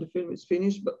festival when the film is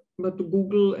finished, but to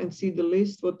Google and see the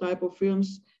list, what type of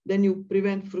films. Then you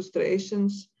prevent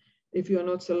frustrations if you are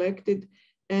not selected.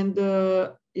 And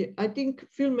I think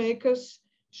filmmakers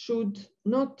should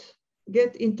not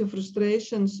get into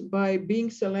frustrations by being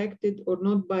selected or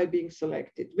not by being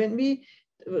selected. When we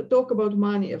talk about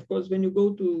money, of course, when you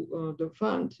go to the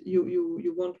fund,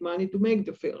 you want money to make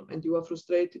the film, and you are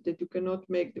frustrated that you cannot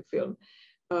make the film.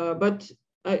 But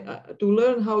to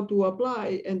learn how to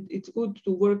apply, and it's good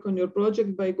to work on your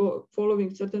project by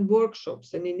following certain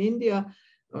workshops. And in India,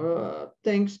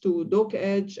 thanks to Doc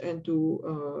Edge and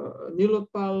to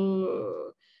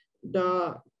Nilotpal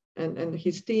Da and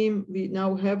his team, we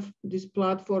now have this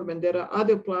platform, and there are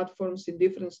other platforms in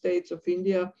different states of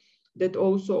India that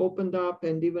also opened up,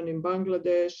 and even in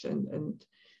Bangladesh and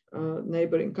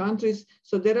neighboring countries.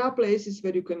 So there are places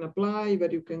where you can apply,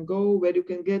 where you can go, where you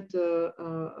can get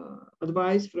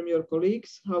advice from your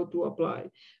colleagues how to apply.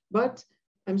 But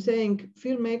I'm saying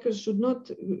filmmakers should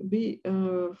not be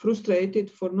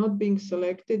frustrated for not being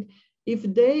selected if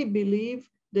they believe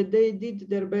that they did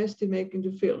their best in making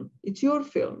the film. It's your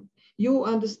film. You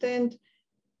understand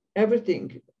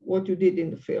everything, what you did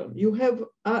in the film. You have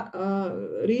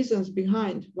reasons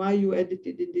behind why you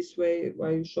edited in this way,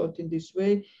 why you shot in this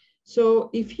way. So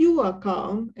if you are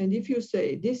calm and if you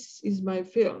say, this is my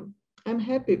film, I'm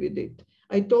happy with it.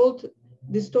 I told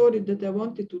the story that I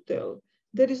wanted to tell.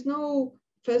 There is no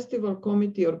festival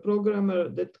committee or programmer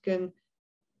that can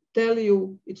tell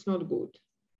you it's not good.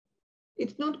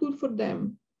 It's not good for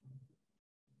them.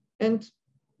 And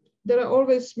there are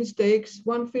always mistakes.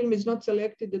 One film is not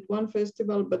selected at one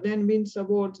festival, but then wins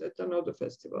awards at another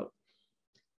festival.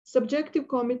 Subjective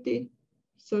committee,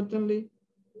 certainly,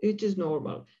 it is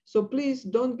normal. So please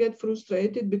don't get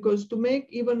frustrated, because to make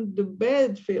even the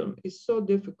bad film is so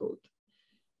difficult.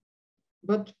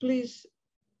 But please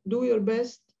do your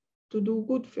best to do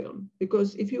good film,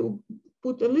 because if you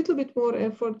put a little bit more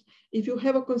effort, if you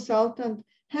have a consultant,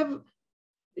 have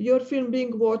your film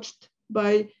being watched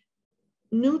by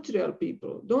neutral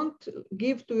people. Don't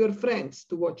give to your friends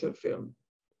to watch your film.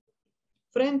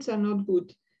 Friends are not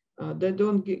good. They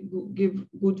don't give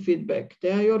good feedback.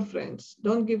 They are your friends.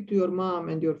 Don't give to your mom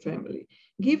and your family.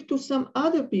 Give to some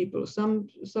other people, some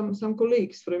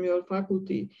colleagues from your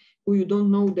faculty who you don't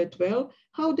know that well,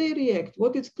 how they react,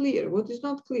 what is clear, what is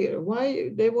not clear, why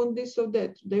they want this or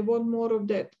that, they want more of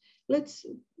that. Let's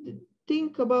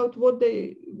think about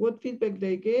what feedback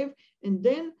they gave and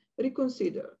then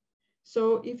reconsider.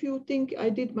 So if you think I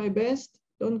did my best,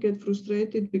 don't get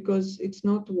frustrated because it's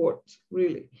not worth,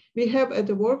 really. We have at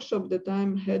the workshop that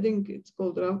I'm heading, it's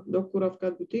called Docu Rough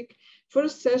Cut Boutique.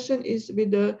 First session is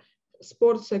with a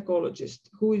sports psychologist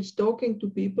who is talking to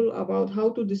people about how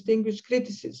to distinguish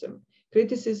criticism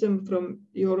from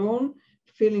your own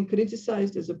feeling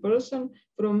criticized as a person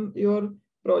from your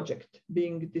project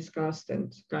being discussed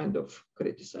and kind of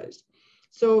criticized.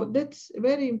 So that's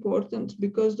very important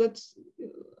because that's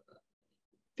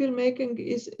filmmaking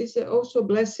is also a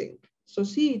blessing. So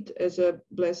see it as a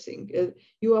blessing.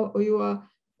 You are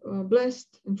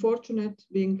blessed and fortunate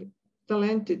being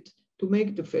talented to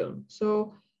make the film.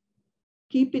 So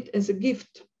keep it as a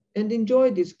gift and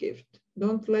enjoy this gift.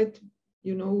 Don't let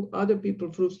other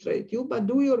people frustrate you, but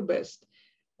do your best.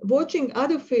 Watching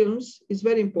other films is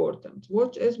very important.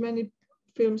 Watch as many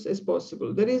films as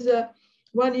possible. There is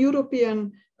one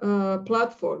European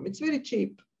platform. It's very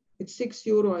cheap. It's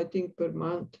 €6, I think, per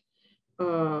month,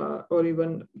 or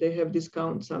even they have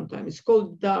discounts sometimes. It's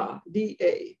called DA,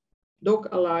 D-A, Doc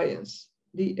Alliance,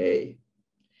 DA.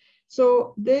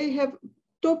 So they have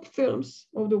top films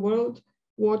of the world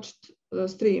watched,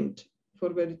 streamed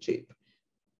for very cheap.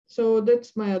 So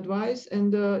that's my advice.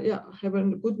 And yeah, have a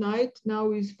good night.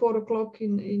 Now is 4 o'clock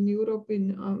in Europe,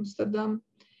 in Amsterdam.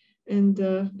 And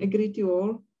I greet you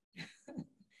all.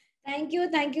 Thank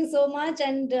you so much.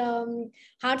 And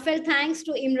heartfelt thanks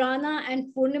to Imrana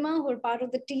and Purnima, who are part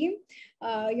of the team,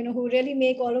 who really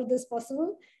make all of this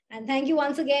possible. And thank you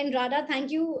once again, Rada.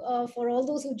 Thank you for all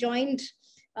those who joined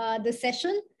this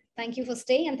session. Thank you for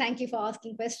staying and thank you for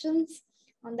asking questions.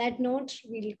 On that note,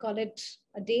 we'll call it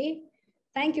a day.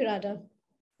 Thank you, Rada.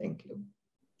 Thank you.